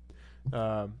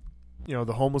 The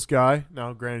homeless guy.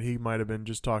 Now, granted, he might have been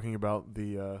just talking about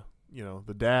the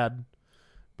dad,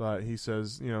 but he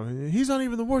says, he's not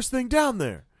even the worst thing down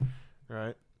there,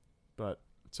 right? But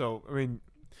so, I mean,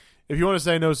 if you want to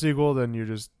say no sequel, then you're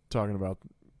just talking about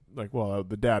like, well,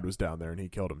 the dad was down there and he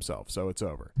killed himself, so it's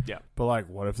over. Yeah. But like,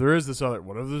 what if there's this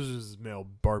male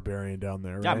barbarian down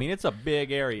there? Right? Yeah, I mean, it's a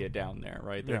big area down there,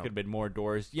 right? There Yeah. could have been more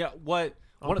doors. Yeah,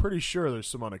 I'm pretty sure there's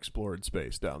some unexplored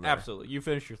space down there. Absolutely. You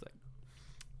finish your thing.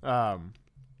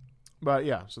 But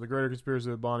yeah, so the greater conspiracy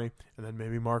with Bonnie, and then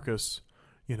maybe Marcus,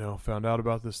 found out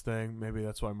about this thing. Maybe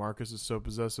that's why Marcus is so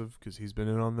possessive, because he's been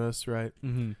in on this, right?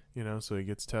 Mm-hmm. So he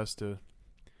gets Tess to,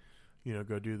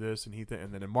 go do this, and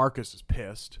and then Marcus is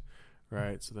pissed,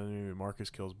 right? So then maybe Marcus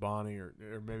kills Bonnie, or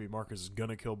maybe Marcus is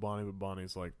gonna kill Bonnie, but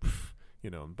Bonnie's like,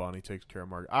 and Bonnie takes care of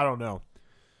Marcus. I don't know.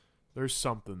 There's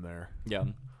something there. Yeah.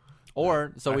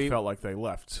 Or so I felt like they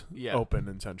left open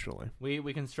intentionally.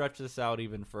 We can stretch this out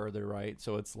even further, right?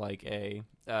 So it's like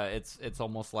it's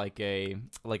almost like a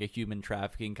human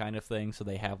trafficking kind of thing. So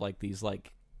they have like these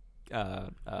like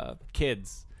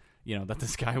kids, that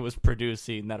this guy was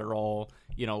producing that are all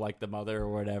like the mother or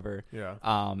whatever. Yeah.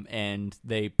 And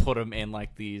they put them in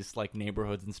like these like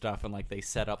neighborhoods and stuff, and like they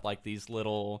set up like these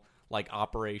little like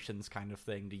operations kind of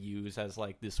thing to use as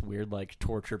like this weird like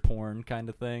torture porn kind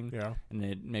of thing. Yeah.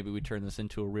 And maybe we turn this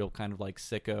into a real kind of like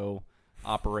sicko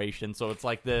operation. So it's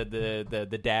like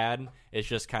the dad is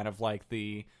just kind of like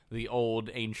the old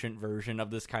ancient version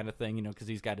of this kind of thing, because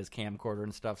he's got his camcorder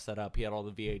and stuff set up. He had all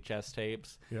the VHS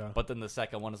tapes. Yeah. But then the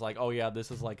second one is like, oh yeah,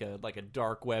 this is like a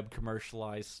dark web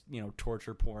commercialized,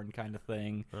 torture porn kind of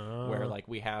thing, where like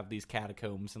we have these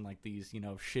catacombs and like these,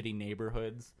 shitty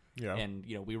neighborhoods. Yeah. And,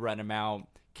 we rent them out,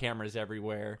 cameras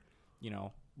everywhere,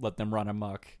 let them run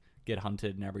amok, get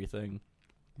hunted and everything.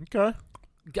 Okay.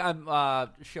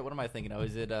 Shit, what am I thinking of?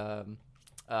 Is it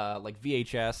like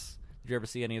VHS? Did you ever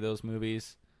see any of those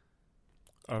movies?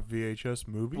 A VHS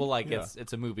movie? Well, like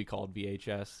it's a movie called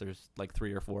VHS. There's like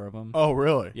 3 or 4 of them. Oh,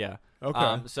 really? Yeah.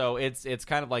 Okay. So it's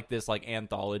kind of like this like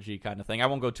anthology kind of thing. I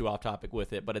won't go too off topic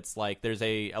with it, but it's like there's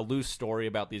a loose story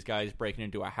about these guys breaking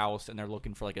into a house and they're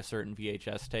looking for like a certain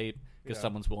VHS tape because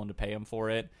someone's willing to pay them for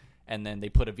it. And then they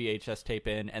put a VHS tape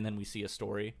in, and then we see a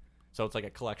story. So it's like a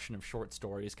collection of short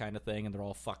stories kind of thing, and they're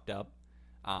all fucked up.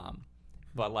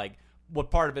 But like what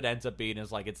part of it ends up being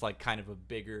is like it's like kind of a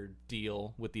bigger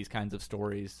deal with these kinds of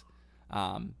stories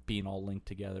being all linked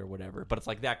together or whatever. But it's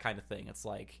like that kind of thing. It's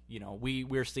like,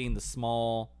 we're seeing the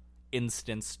small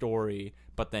instant story,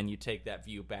 but then you take that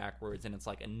view backwards and it's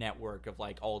like a network of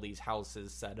like all these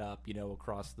houses set up,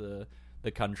 across the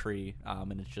country.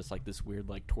 And it's just like this weird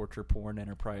like torture porn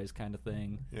enterprise kind of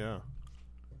thing. Yeah.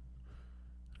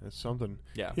 It's something.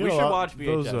 Yeah, You we know, should watch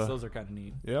VHS. those, Those are kind of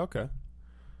neat. Yeah, okay.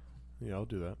 Yeah, I'll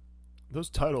do that. Those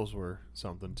titles were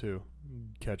something, too.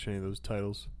 Catch any of those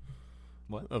titles?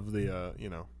 What? Of the,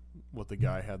 what the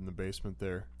guy had in the basement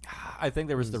there. I think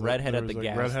there was the redhead at the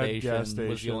gas station.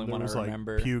 Was the only there one was I like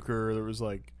remember. Puker. There was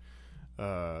like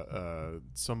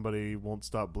somebody won't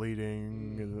stop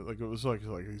bleeding. And like it was like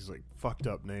these like fucked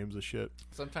up names of shit.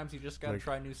 Sometimes you just gotta Like-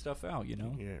 try new stuff out, Yeah,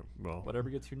 well, Whatever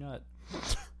gets your nut.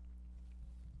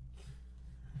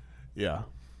 yeah.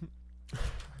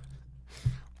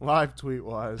 Live tweet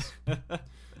wise,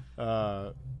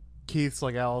 Keith's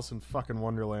like Alice in fucking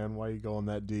Wonderland. Why are you going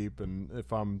that deep? And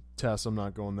if I'm Tess, I'm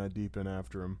not going that deep in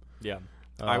after him. Yeah.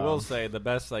 I will say the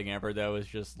best thing ever though is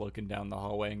just looking down the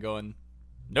hallway and going,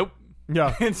 nope,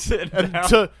 Yeah, and sitting and down.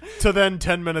 to then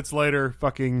 10 minutes later,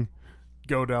 fucking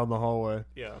go down the hallway.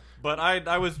 Yeah, but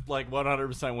I was like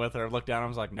 100% with her. I looked down, I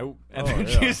was like, nope, and Oh, then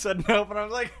yeah. she said nope, and I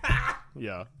was like,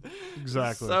 Yeah,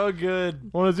 exactly. so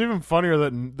good. Well, it's even funnier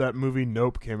that that movie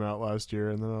Nope came out last year,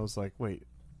 and then I was like, wait,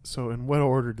 so in what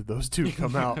order did those two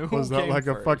come out? Who Was that came like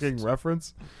a first? fucking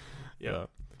reference? Yeah.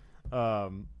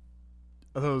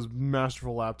 That was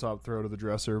masterful laptop throw to the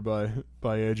dresser by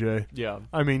AJ. Yeah.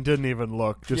 I mean, didn't even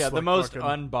look. Just Yeah, like the most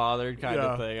fucking, unbothered kind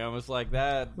Yeah. of thing. I was like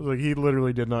that. like he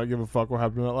literally did not give a fuck what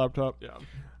happened to that laptop. Yeah.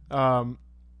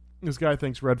 This guy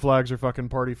thinks red flags are fucking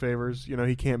party favors.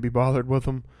 He can't be bothered with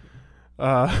them.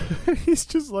 He's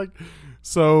just like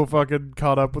so fucking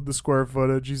caught up with the square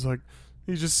footage. He's like,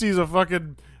 he just sees a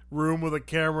fucking room with a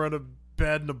camera and a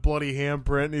bed and a bloody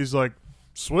handprint, and he's like,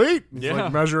 sweet. He's Yeah.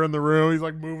 like measuring the room. He's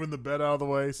like moving the bed out of the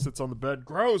way. Sits on the bed.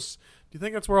 Gross. Do you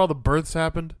think that's where all the births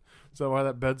happened? Is that why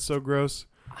that bed's so gross?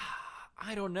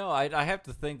 I don't know. I have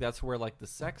to think that's where like the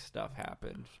sex stuff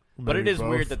happened. But Maybe it is both.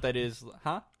 weird that is,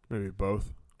 huh? Maybe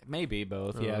both. Maybe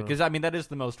both, yeah. Uh. Because I mean that is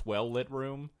the most well lit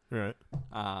room. Right.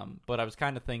 But I was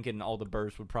kind of thinking all the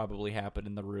births would probably happen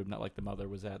in the room that like the mother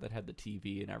was at that had the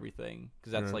TV and everything,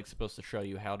 because that's Right. like supposed to show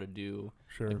you how to do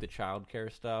Sure. like the child care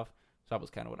stuff. So that was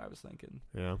kind of what I was thinking.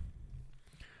 Yeah.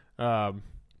 I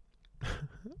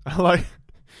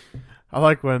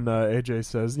like when AJ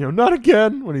says, not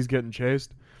again, when he's getting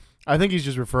chased. I think he's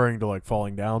just referring to like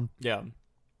falling down. Yeah.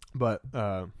 But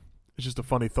it's just a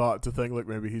funny thought to think like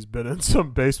maybe he's been in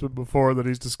some basement before that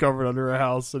he's discovered under a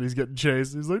house and he's getting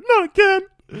chased. He's like, not again.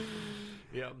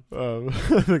 Yeah.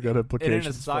 I think that implication. And an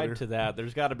aside to that,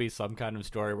 there's got to be some kind of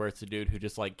story where it's a dude who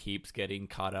just like keeps getting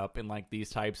caught up in like these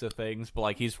types of things, but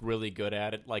like he's really good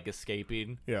at it, like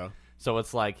escaping. Yeah. So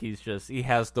it's like he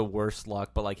has the worst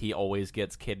luck, but like he always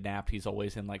gets kidnapped. He's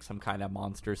always in like some kind of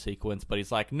monster sequence, but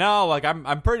he's like, no, like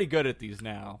I'm pretty good at these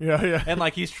now. Yeah. And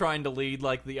like he's trying to lead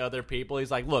like the other people. He's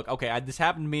like, look, okay, this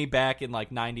happened to me back in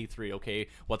like '93. Okay,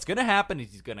 what's gonna happen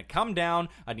is he's gonna come down.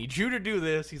 I need you to do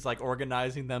this. He's like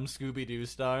organizing them Scooby-Doo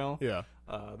style. Yeah.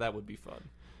 That would be fun.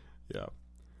 Yeah.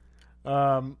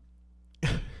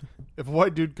 If a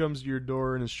white dude comes to your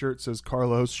door and his shirt says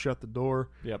Carlos, shut the door.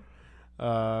 Yep.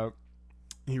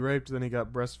 He raped, then he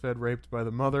got breastfed, raped by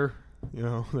the mother. You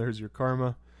know, there's your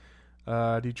karma.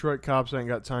 Detroit cops ain't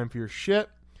got time for your shit.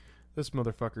 This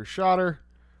motherfucker shot her.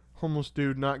 Homeless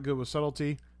dude, not good with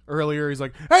subtlety. Earlier, he's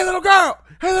like, hey, little girl!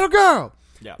 Hey, little girl!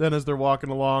 Yeah. Then as they're walking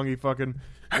along, he fucking,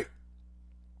 hey!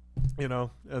 You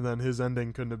know, and then his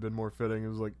ending couldn't have been more fitting. It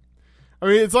was like, I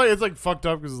mean, it's like fucked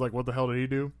up because it's like, what the hell did he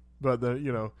do? But then,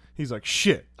 you know, he's like,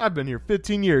 shit, I've been here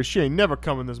 15 years. She ain't never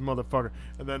coming, this motherfucker.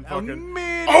 And then fucking,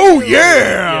 oh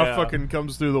yeah! Fucking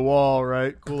comes through the wall,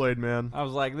 right? Kool-Aid Man. I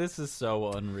was like, this is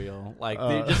so unreal. Like,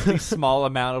 just the small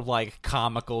amount of, like,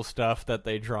 comical stuff that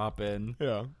they drop in.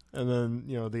 Yeah. And then,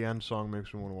 you know, the end song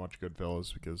makes me want to watch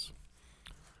Goodfellas because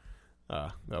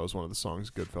that was one of the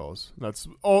songs, Goodfellas. That's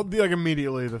all, like,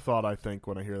 immediately the thought I think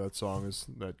when I hear that song is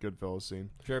that Goodfellas scene.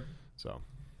 Sure. So.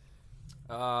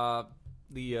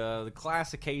 The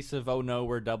classic case of, oh no,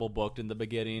 we're double booked in the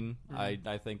beginning,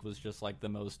 I think was just like the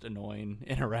most annoying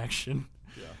interaction.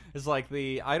 Yeah. It's like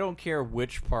I don't care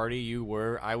which party you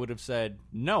were, I would have said,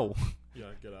 no. Yeah,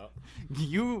 get out.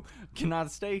 You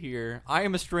cannot stay here. I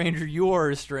am a stranger, you are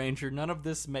a stranger. None of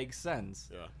this makes sense.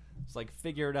 Yeah. It's like,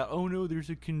 figure it out. Oh no, there's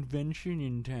a convention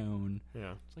in town.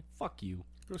 Yeah. It's like, fuck you.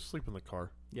 Go sleep in the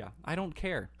car. Yeah, I don't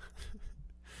care.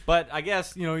 But I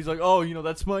guess, you know, he's like, oh, you know,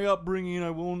 that's my upbringing.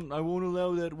 I won't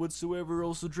allow that whatsoever.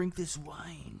 Also drink this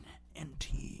wine and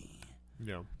tea.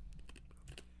 Yeah.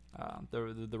 The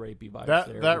rapey vibes That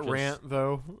there. that rant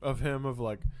though of him of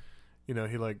like, you know,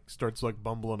 he like starts like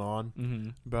bumbling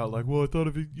on about like, well, I thought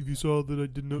if you saw that I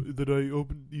didn't know that I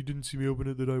opened, you didn't see me open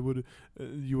it, that I would.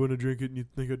 You want to drink it and you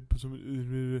think I'd put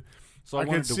some. So I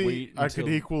could see. I could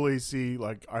equally see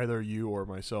like either you or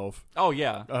myself. Oh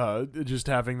yeah. Just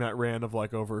having that rant of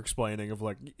like over explaining of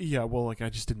like, yeah, well, like I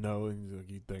just didn't know, and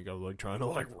like, you'd think I was like trying to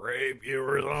like rape you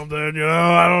or something, you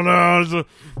know? I don't know.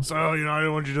 So you know, I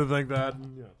didn't want you to think that.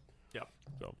 And, yeah. Yep.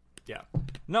 So. Yeah.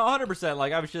 No, 100%.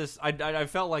 Like, I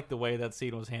felt like the way that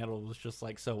scene was handled was just,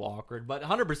 like, so awkward. But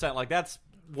 100%, like, that's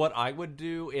what I would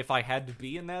do if I had to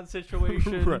be in that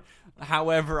situation. Right.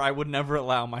 However, I would never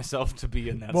allow myself to be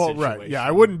in that situation. Right. Yeah,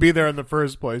 I wouldn't be there in the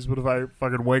first place, but if I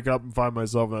fucking wake up and find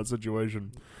myself in that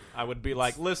situation. I would be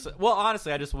like, listen. Well,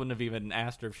 honestly, I just wouldn't have even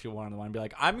asked her if she wanted the wine. I'd be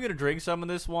like, I'm going to drink some of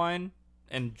this wine,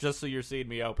 and just so you're seeing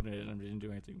me open it, and I didn't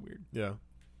do anything weird. Yeah.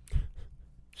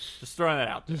 Just throwing that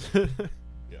out there.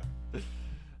 Yeah.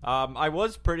 I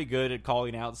was pretty good at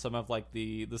calling out some of like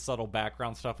the subtle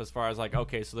background stuff as far as like,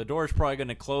 okay, so the door's probably going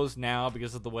to close now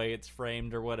because of the way it's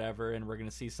framed or whatever, and we're going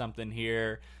to see something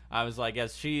here. I was like,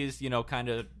 as she's, you know, kind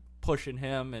of pushing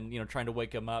him and, you know, trying to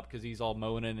wake him up because he's all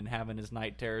moaning and having his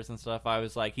night terrors and stuff, I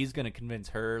was like, he's going to convince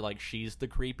her like she's the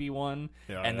creepy one,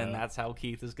 and then that's how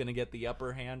Keith is going to get the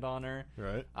upper hand on her.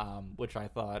 Right. Which I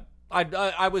thought...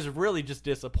 I was really just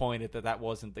disappointed that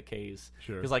wasn't the case.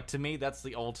 Sure. Because, like, to me, that's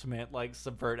the ultimate, like,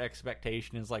 subvert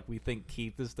expectation is, like, we think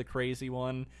Keith is the crazy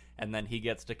one, and then he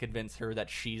gets to convince her that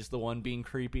she's the one being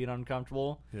creepy and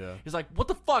uncomfortable. Yeah. He's like, what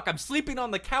the fuck? I'm sleeping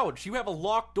on the couch. You have a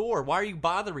locked door. Why are you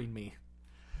bothering me?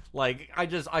 Like,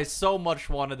 I so much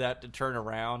wanted that to turn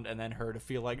around and then her to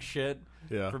feel like shit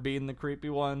for being the creepy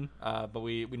one, but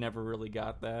we never really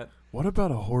got that. What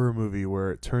about a horror movie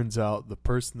where it turns out the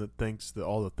person that thinks that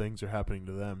all the things are happening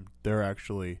to them, they're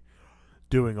actually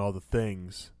doing all the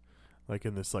things, like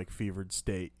in this like fevered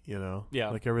state, you know? Yeah.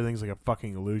 Like everything's like a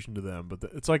fucking illusion to them, but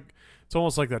it's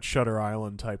almost like that Shutter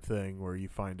Island type thing where you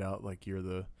find out like you're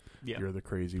the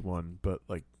crazy one, but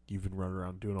like you've been running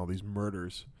around doing all these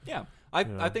murders. Yeah.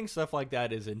 I think stuff like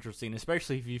that is interesting,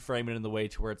 especially if you frame it in the way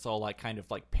to where it's all like kind of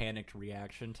like panicked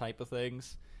reaction type of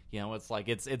things. You know, it's like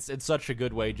it's such a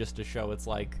good way just to show it's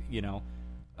like, you know,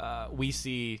 we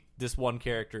see this one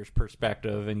character's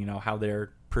perspective and, you know, how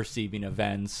they're perceiving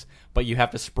events, but you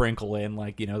have to sprinkle in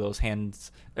like, you know, those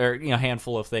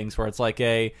handful of things where it's like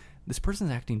this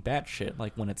person's acting batshit,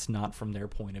 like when it's not from their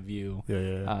point of view.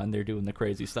 Yeah. And they're doing the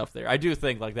crazy stuff there. I do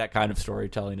think like that kind of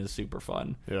storytelling is super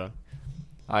fun. Yeah.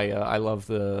 I love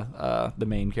the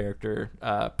main character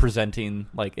presenting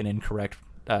like an incorrect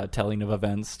telling of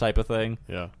events type of thing.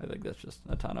 Yeah. I think that's just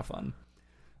a ton of fun.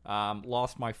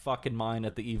 Lost my fucking mind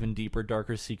at the even deeper,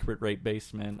 darker secret rape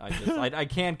basement. I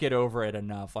can't get over it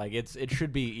enough. Like it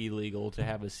should be illegal to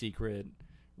have a secret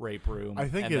rape room. I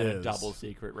think and it then is a double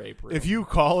secret rape room. If you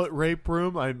call it rape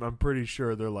room, I'm pretty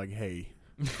sure they're like, hey,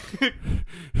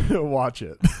 watch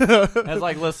it. It's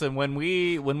like, listen, when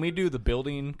we do the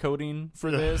building coding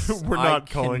for this, We're not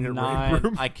calling it rape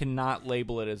room. I cannot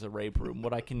label it as a rape room.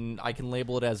 What I can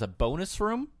label it as a bonus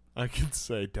room. I can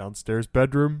say downstairs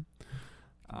bedroom.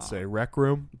 Say rec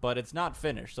room. But it's not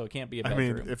finished, so it can't be a I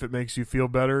bedroom. mean, if it makes you feel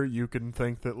better, you can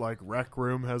think that like rec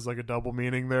room has like a double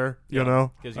meaning there. You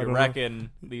know, because you're wrecking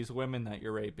these women that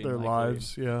you're raping. their likely.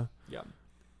 lives. Yeah. Yeah.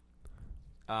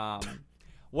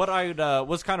 What I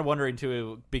was kind of wondering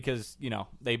too, because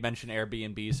they mention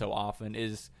Airbnb so often,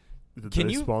 is Can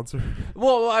you sponsor?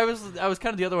 Well, I was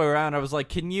kind of the other way around. I was like,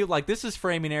 can you this is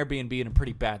framing Airbnb in a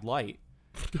pretty bad light,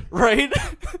 right?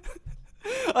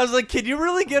 I was like, can you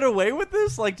really get away with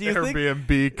this? Like, do you think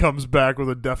Airbnb comes back with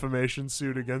a defamation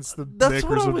suit against the that's what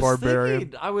makers I of was Barbarian?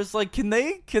 thinking. I was like, can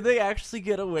they actually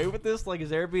get away with this? Like, is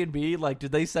Airbnb like,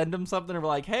 did they send them something and be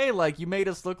like, hey, like you made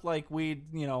us look like we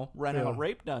rent out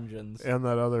rape dungeons? And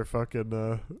that other fucking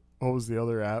what was the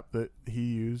other app that he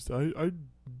used? I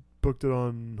booked it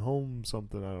on Home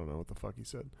something. I don't know what the fuck he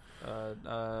said.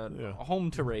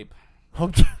 Home to rape.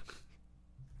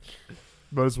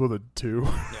 But it's with a 2.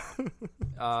 Yeah.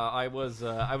 I was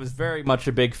very much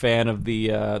a big fan of the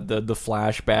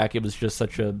flashback. It was just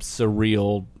such a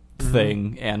surreal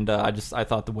thing, and I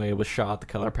thought the way it was shot, the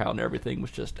color palette, and everything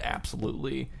was just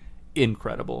absolutely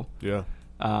incredible. Yeah.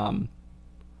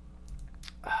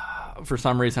 For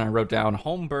some reason, I wrote down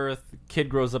home birth, kid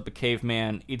grows up a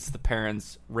caveman, eats the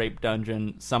parents, rape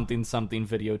dungeon, something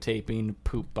videotaping,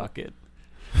 poop bucket.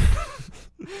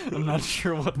 I'm not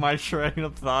sure what my train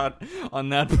of thought on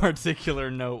that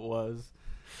particular note was,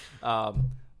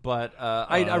 but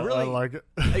I really like it.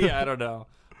 Yeah, I don't know.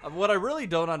 What I really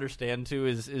don't understand too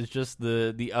is just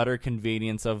the utter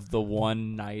convenience of the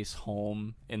one nice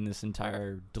home in this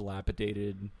entire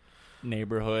dilapidated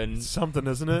neighborhood. It's something,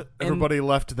 isn't it? Everybody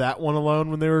left that one alone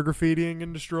when they were graffitiing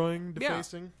and destroying, Yeah,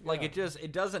 defacing. like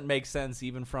it doesn't make sense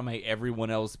even from a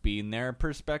everyone else being there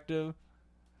perspective.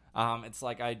 It's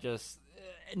like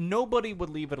nobody would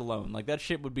leave it alone. Like that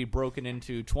shit would be broken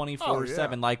into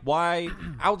 24/7. Like why,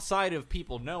 outside of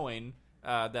people knowing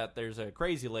that there's a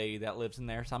crazy lady that lives in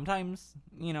there sometimes,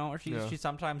 or she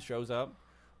sometimes shows up.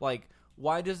 Like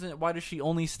why does she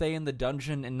only stay in the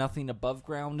dungeon and nothing above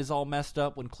ground is all messed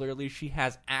up when clearly she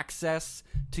has access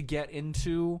to get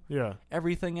into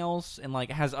everything else and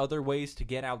like has other ways to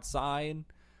get outside?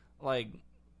 Like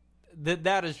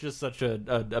that is just such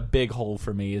a big hole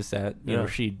for me, is that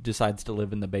she decides to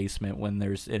live in the basement when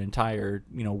there's an entire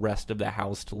rest of the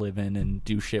house to live in and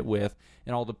do shit with,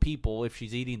 and all the people, if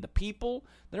she's eating the people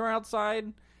that are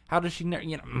outside, how does she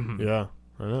Yeah,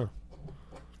 I know.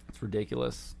 It's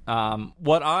ridiculous. One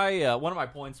of my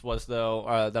points was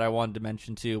though that I wanted to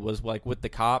mention too was like with the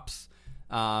cops,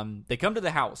 they come to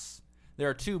the house. There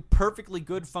are 2 perfectly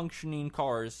good functioning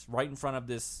cars right in front of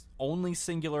this only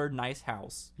singular nice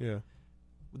house. Yeah.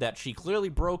 That she clearly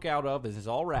broke out of, is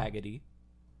all raggedy.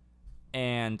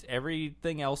 And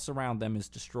everything else around them is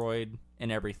destroyed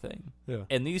and everything. Yeah.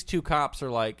 And these 2 cops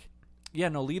are like, yeah,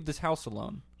 no, leave this house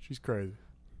alone. She's crazy.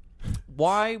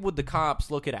 Why would the cops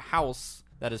look at a house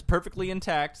that is perfectly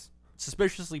intact,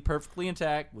 suspiciously perfectly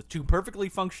intact, with 2 perfectly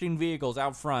functioning vehicles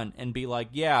out front, and be like,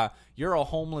 yeah, you're a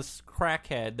homeless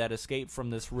crackhead that escaped from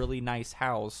this really nice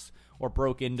house or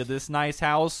broke into this nice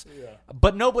house,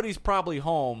 but nobody's probably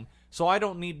home, so I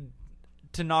don't need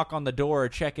to knock on the door or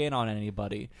check in on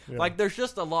anybody. Like, there's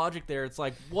just a logic there. It's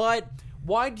like, what?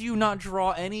 Why do you not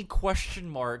draw any question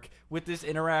mark with this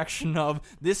interaction of,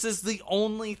 this is the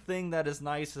only thing that is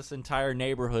nice this entire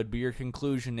neighborhood, but your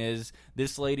conclusion is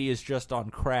this lady is just on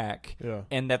crack,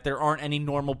 and that there aren't any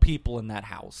normal people in that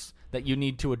house that you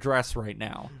need to address right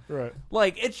now. Right.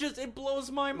 Like, it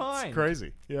blows my mind. It's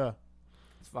crazy. Yeah.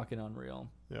 It's fucking unreal.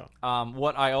 Yeah.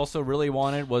 What I also really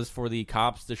wanted was for the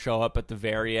cops to show up at the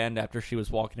very end after she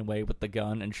was walking away with the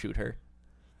gun and shoot her.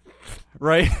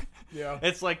 Right? Yeah.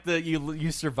 It's like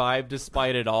you survived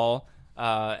despite it all.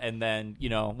 And then,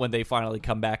 when they finally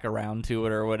come back around to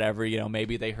it or whatever,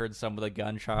 maybe they heard some of the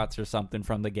gunshots or something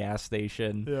from the gas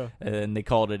station. Yeah. And then they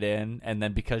called it in. And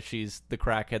then because she's the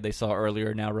crackhead they saw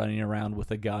earlier now running around with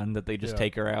a gun, that they just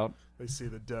take her out. They see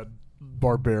the dead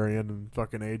Barbarian and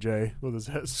fucking AJ with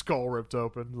his skull ripped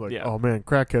open. Like, Yeah. oh man,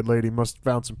 crackhead lady must have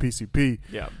found some PCP.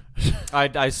 Yeah.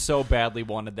 I so badly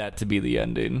wanted that to be the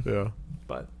ending. Yeah.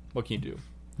 But what can you do?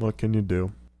 What can you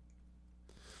do?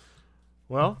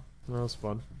 Well, that was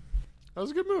fun. That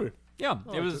was a good movie. Yeah,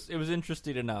 I it liked was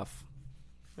interesting enough.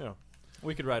 Yeah.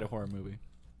 We could write a horror movie.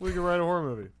 We could write a horror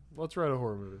movie. Let's write a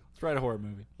horror movie. Let's write a horror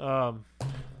movie.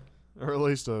 Or at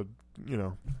least a,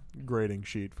 grading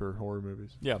sheet for horror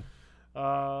movies. Yeah.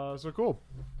 So cool.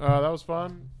 That was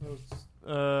fun.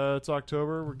 It's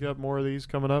October. We got more of these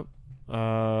coming up.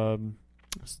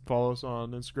 Follow us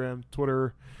on Instagram,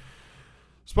 Twitter,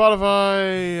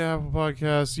 Spotify, Apple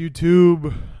Podcasts,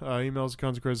 YouTube. Emails,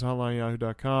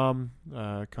 consequences.hotline@yahoo.com.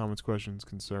 Comments, questions,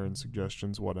 concerns,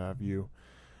 suggestions, what have you.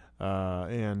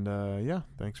 And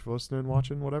thanks for listening,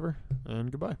 watching, whatever.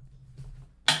 And goodbye.